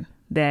effort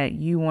that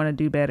you want to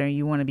do better and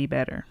you want to be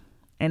better.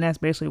 And that's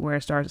basically where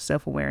it starts with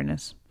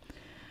self-awareness.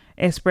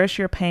 Express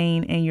your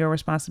pain and your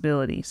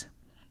responsibilities.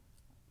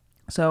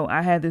 So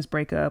I had this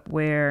breakup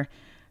where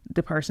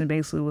the person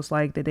basically was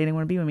like that they didn't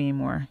want to be with me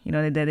anymore.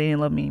 That they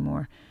didn't love me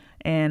anymore.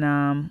 And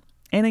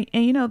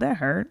that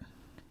hurt.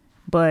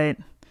 But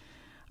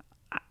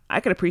I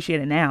could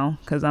appreciate it now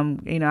because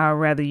I'd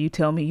rather you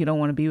tell me you don't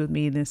want to be with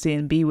me than sit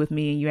and be with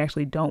me and you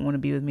actually don't want to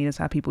be with me. That's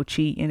how people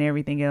cheat and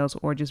everything else,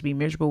 or just be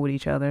miserable with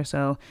each other.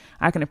 So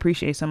I can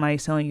appreciate somebody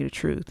telling you the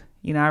truth.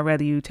 I'd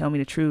rather you tell me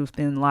the truth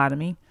than lie to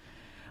me.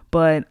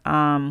 But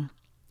I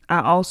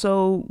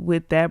also,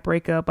 with that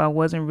breakup, I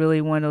wasn't really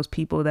one of those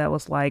people that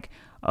was like,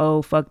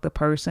 oh, fuck the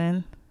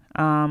person.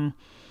 I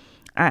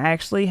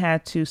actually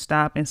had to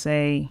stop and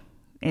say,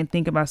 and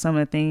think about some of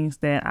the things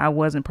that I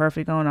wasn't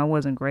perfect on, I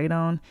wasn't great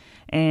on,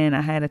 and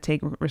I had to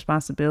take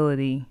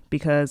responsibility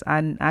because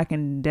I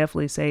can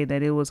definitely say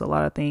that it was a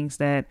lot of things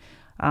that,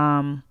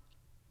 I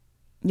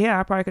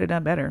probably could have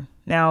done better.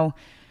 Now,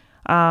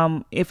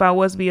 if I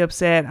was to be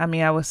upset,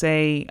 I would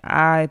say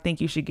I think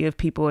you should give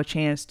people a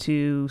chance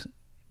to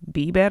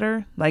be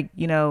better, because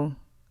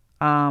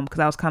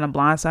I was kind of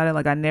blindsided.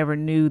 Like I never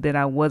knew that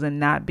I wasn't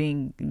not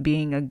being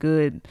a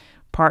good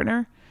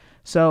partner.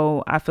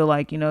 So I feel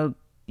like,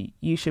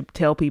 you should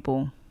tell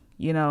people,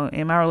 in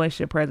my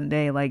relationship present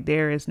day, like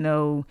there is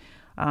no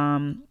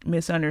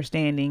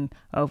misunderstanding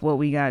of what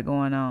we got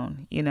going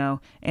on,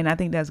 and I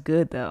think that's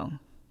good though,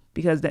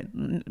 because that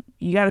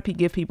you got to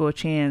give people a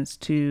chance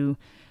to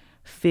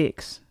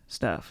fix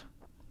stuff.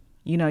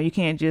 You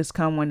can't just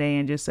come one day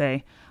and just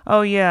say,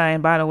 oh yeah,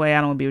 and by the way, I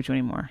don't want to be with you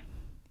anymore,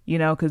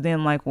 because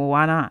then like, well,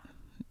 why not,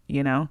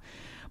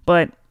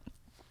 but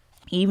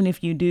even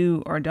if you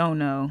do or don't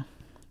know,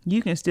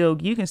 you can still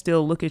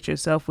look at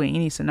yourself with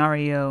any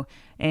scenario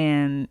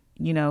and,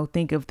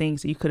 think of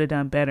things that you could have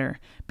done better,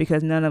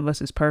 because none of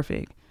us is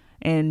perfect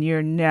and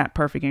you're not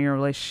perfect in your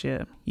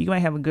relationship. You might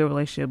have a good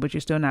relationship, but you're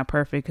still not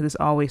perfect because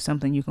it's always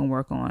something you can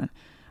work on.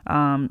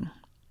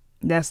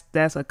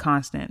 That's a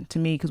constant to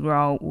me because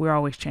we're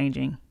always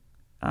changing.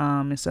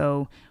 And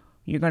so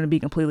you're going to be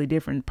completely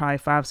different probably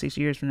 5-6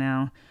 years from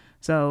now.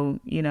 So,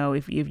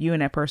 if you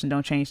and that person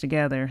don't change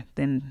together,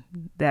 then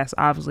that's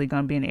obviously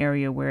going to be an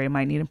area where it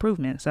might need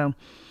improvement. So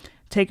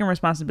taking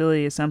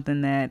responsibility is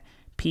something that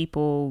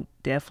people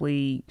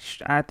definitely,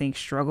 I think,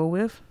 struggle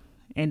with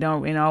and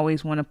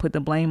always want to put the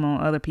blame on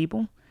other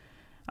people,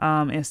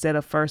 instead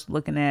of first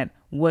looking at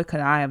what could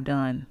I have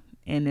done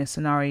in this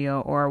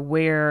scenario, or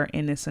where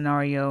in this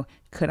scenario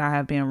could I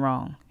have been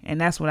wrong.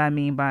 And that's what I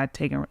mean by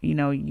taking,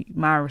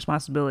 my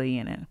responsibility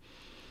in it.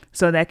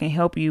 So that can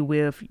help you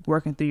with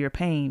working through your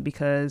pain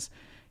because,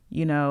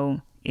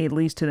 it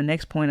leads to the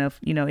next point of,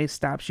 it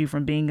stops you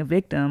from being a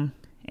victim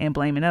and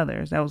blaming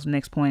others. That was the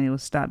next point. It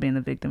was stop being the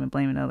victim and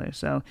blaming others.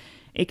 So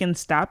it can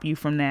stop you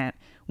from that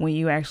when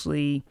you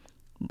actually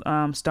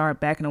start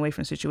backing away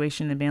from the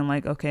situation and being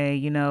like,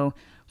 okay,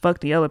 fuck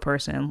the other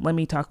person. Let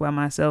me talk about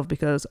myself,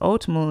 because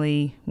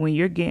ultimately when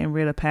you're getting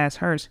rid of past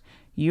hurts,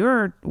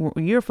 you're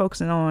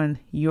focusing on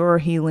your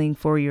healing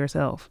for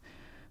yourself.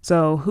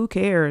 So who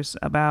cares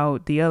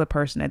about the other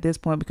person at this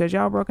point, because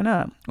y'all broken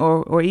up,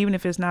 or even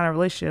if it's not a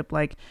relationship,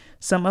 like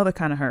some other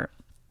kind of hurt,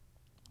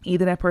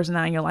 either that person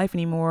not in your life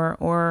anymore,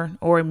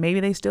 or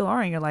maybe they still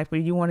are in your life,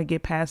 but you want to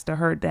get past the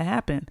hurt that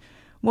happened.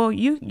 Well,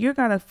 you're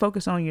got to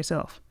focus on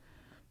yourself.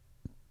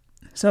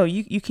 So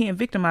you can't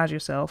victimize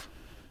yourself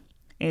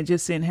and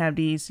just sit and have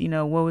these,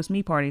 woe is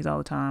me parties all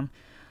the time.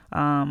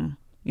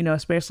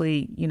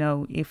 Especially,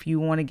 if you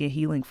want to get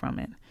healing from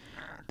it.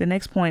 The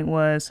next point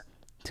was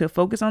to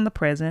focus on the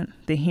present,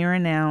 the here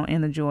and now,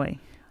 and the joy.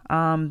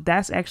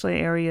 That's actually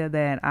an area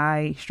that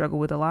I struggle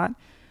with a lot.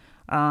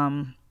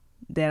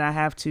 That I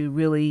have to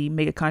really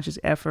make a conscious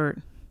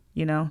effort,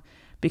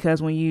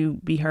 because when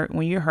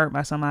you're hurt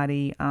by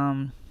somebody,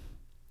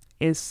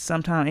 it's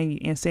sometimes,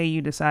 and say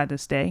you decide to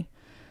stay,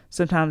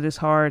 sometimes it's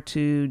hard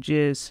to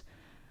just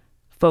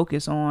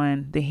focus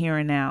on the here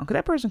and now, because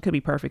that person could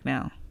be perfect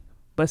now,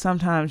 but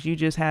sometimes you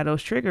just have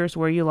those triggers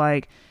where you're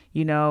like,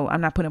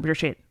 I'm not putting up with your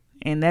shit.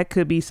 And that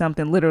could be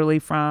something literally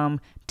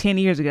from 10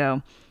 years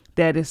ago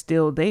that is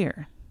still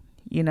there,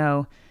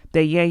 that,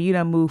 yeah, you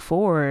done move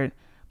forward,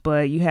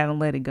 but you haven't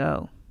let it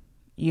go,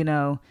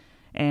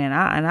 and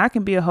I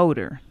can be a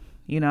holder,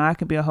 I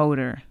can be a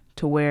holder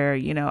to where,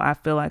 I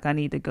feel like I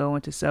need to go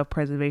into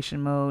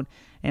self-preservation mode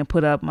and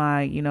put up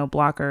my,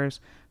 blockers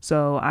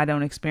so I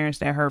don't experience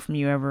that hurt from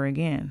you ever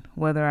again,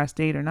 whether I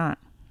stayed or not.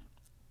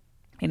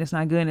 And it's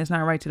not good and it's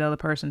not right to the other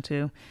person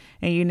too.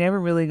 And you're never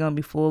really going to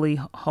be fully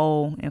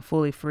whole and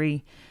fully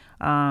free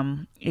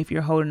if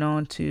you're holding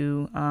on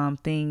to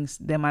things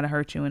that might have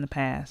hurt you in the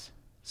past.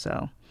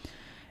 So,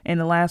 and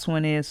the last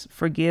one is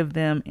forgive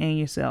them and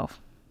yourself.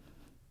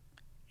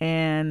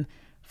 And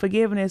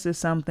forgiveness is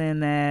something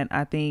that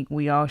I think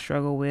we all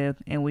struggle with,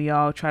 and we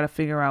all try to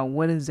figure out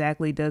what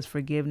exactly does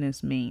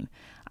forgiveness mean.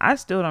 I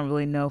still don't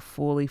really know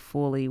fully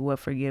what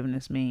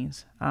forgiveness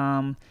means.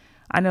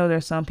 I know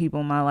there's some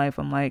people in my life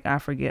I'm like, I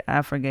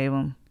forgave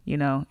them,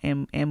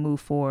 and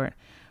move forward,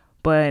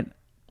 but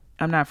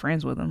I'm not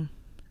friends with them,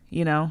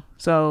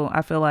 So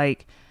I feel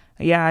like,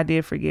 yeah, I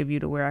did forgive you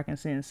to where I can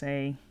sit and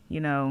say,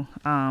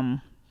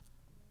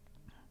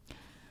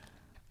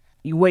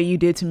 what you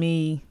did to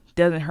me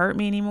doesn't hurt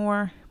me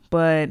anymore,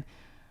 but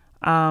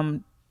I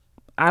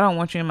don't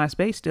want you in my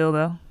space still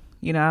though.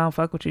 I don't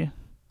fuck with you,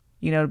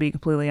 to be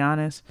completely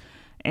honest.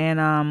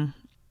 And I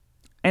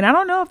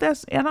don't know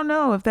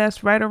if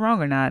that's right or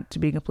wrong or not, to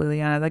be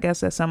completely honest. I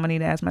guess that's something I need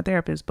to ask my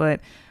therapist, but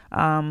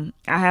I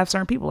have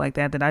certain people like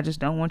that I just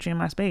don't want you in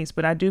my space,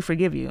 but I do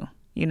forgive you,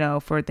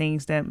 for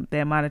things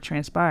that might have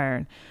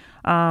transpired.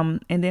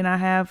 And then I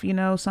have,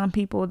 some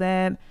people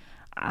that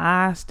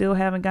I still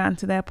haven't gotten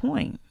to that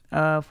point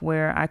of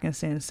where I can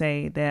sit and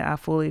say that I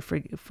fully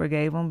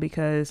forgave them,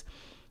 because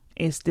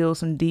it's still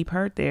some deep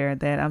hurt there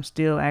that I'm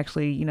still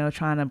actually,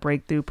 trying to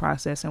break through,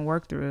 process, and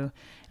work through.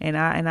 And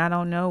I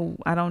don't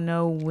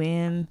know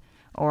when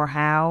or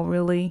how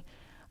really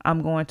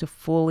I'm going to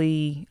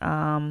fully,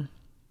 I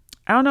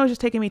don't know. It's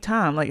just taking me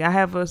time. Like I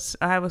have a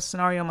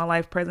scenario in my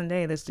life present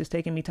day that's just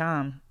taking me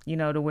time,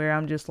 to where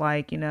I'm just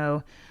like,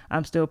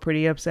 I'm still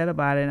pretty upset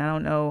about it. And I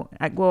don't know.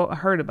 I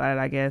heard about it,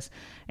 I guess.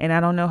 And I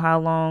don't know how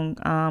long,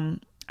 I'm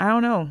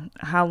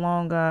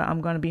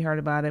going to be hurt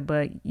about it.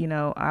 But,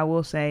 I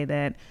will say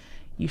that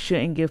you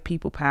shouldn't give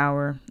people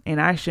power, and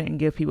I shouldn't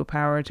give people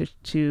power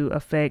to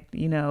affect,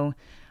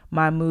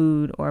 my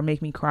mood or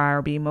make me cry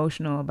or be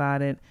emotional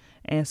about it.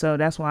 And so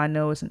that's why I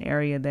know it's an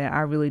area that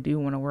I really do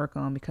want to work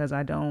on, because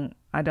I don't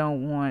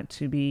want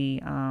to be,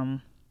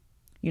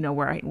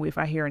 if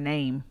I hear a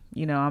name,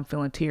 I'm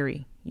feeling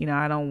teary.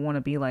 I don't want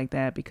to be like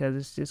that, because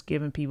it's just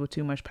giving people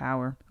too much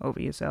power over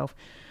yourself.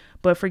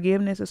 But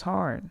forgiveness is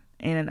hard.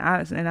 And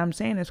I'm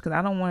saying this because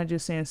I don't want to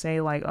just sit and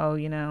say like, oh,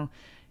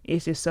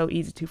 it's just so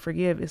easy to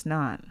forgive. It's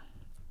not.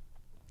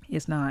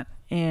 It's not.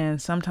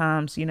 And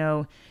sometimes,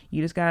 you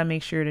just got to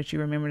make sure that you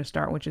remember to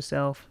start with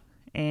yourself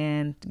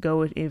and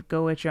go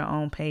at your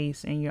own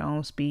pace and your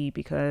own speed,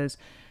 because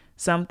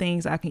some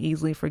things I can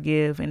easily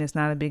forgive and it's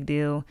not a big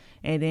deal.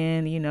 And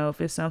then,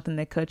 if it's something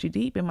that cuts you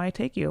deep, it might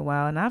take you a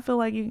while. And I feel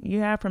like you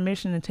have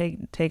permission to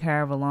take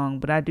however long.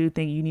 But I do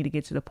think you need to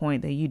get to the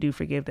point that you do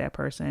forgive that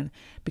person,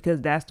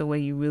 because that's the way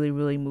you really,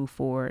 really move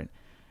forward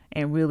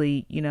and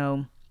really,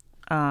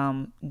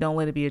 don't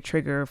let it be a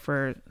trigger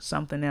for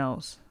something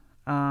else.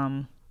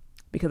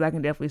 Because I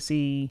can definitely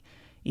see,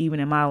 even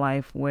in my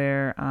life,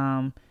 where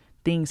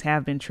things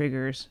have been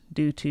triggers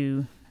due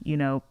to,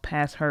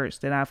 past hurts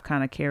that I've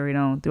kind of carried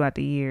on throughout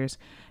the years.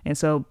 And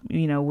so,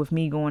 with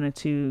me going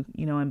into,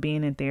 and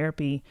being in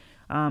therapy,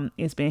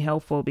 it's been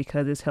helpful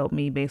because it's helped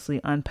me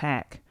basically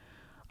unpack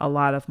a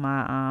lot of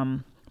my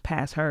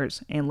past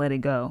hurts and let it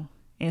go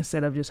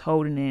instead of just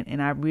holding it.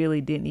 And I really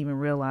didn't even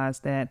realize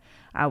that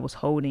I was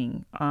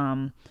holding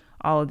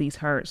all of these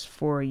hurts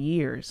for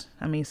years.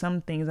 I mean,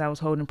 some things I was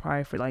holding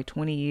probably for like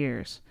 20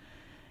 years,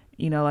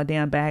 a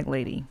damn bag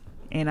lady.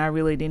 And I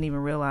really didn't even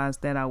realize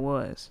that I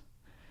was,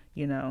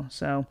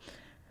 so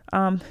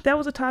that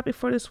was a topic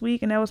for this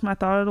week. And that was my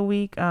thought of the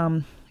week.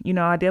 I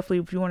definitely,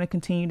 if you want to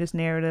continue this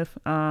narrative,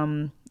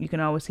 you can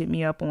always hit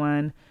me up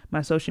on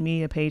my social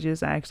media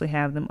pages. I actually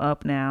have them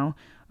up now.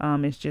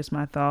 It's just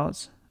my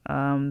thoughts.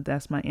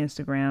 That's my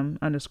Instagram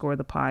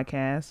 _the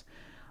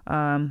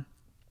podcast.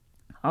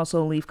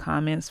 Also leave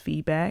comments,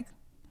 feedback.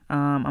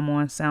 I'm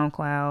on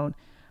SoundCloud,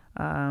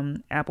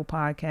 Apple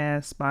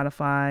Podcasts,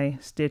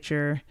 Spotify,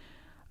 Stitcher.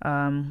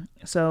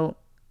 So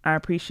I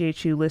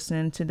appreciate you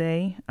listening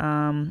today.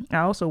 I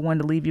also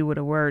wanted to leave you with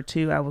a word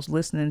too. I was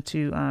listening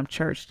to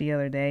church the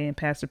other day, and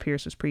Pastor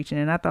Pierce was preaching,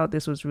 and I thought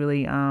this was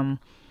really, I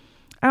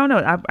don't know.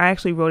 I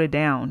actually wrote it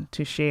down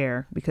to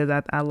share because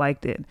I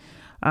liked it.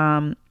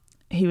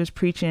 He was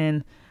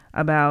preaching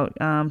about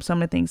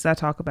some of the things I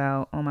talk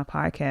about on my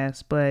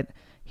podcast, but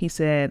he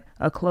said,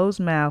 a closed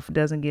mouth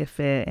doesn't get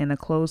fed, and a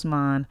closed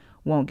mind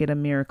won't get a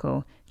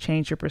miracle.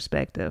 Change your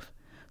perspective.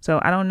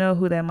 So I don't know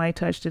who that might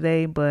touch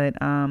today, but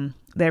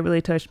that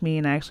really touched me,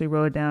 and I actually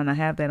wrote it down. I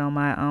have that on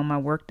my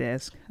work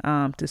desk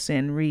to sit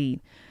and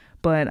read.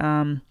 But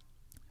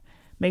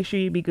make sure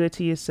you be good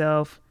to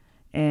yourself,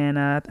 and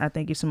I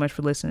thank you so much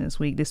for listening this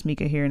week. This is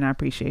Mika here, and I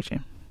appreciate you.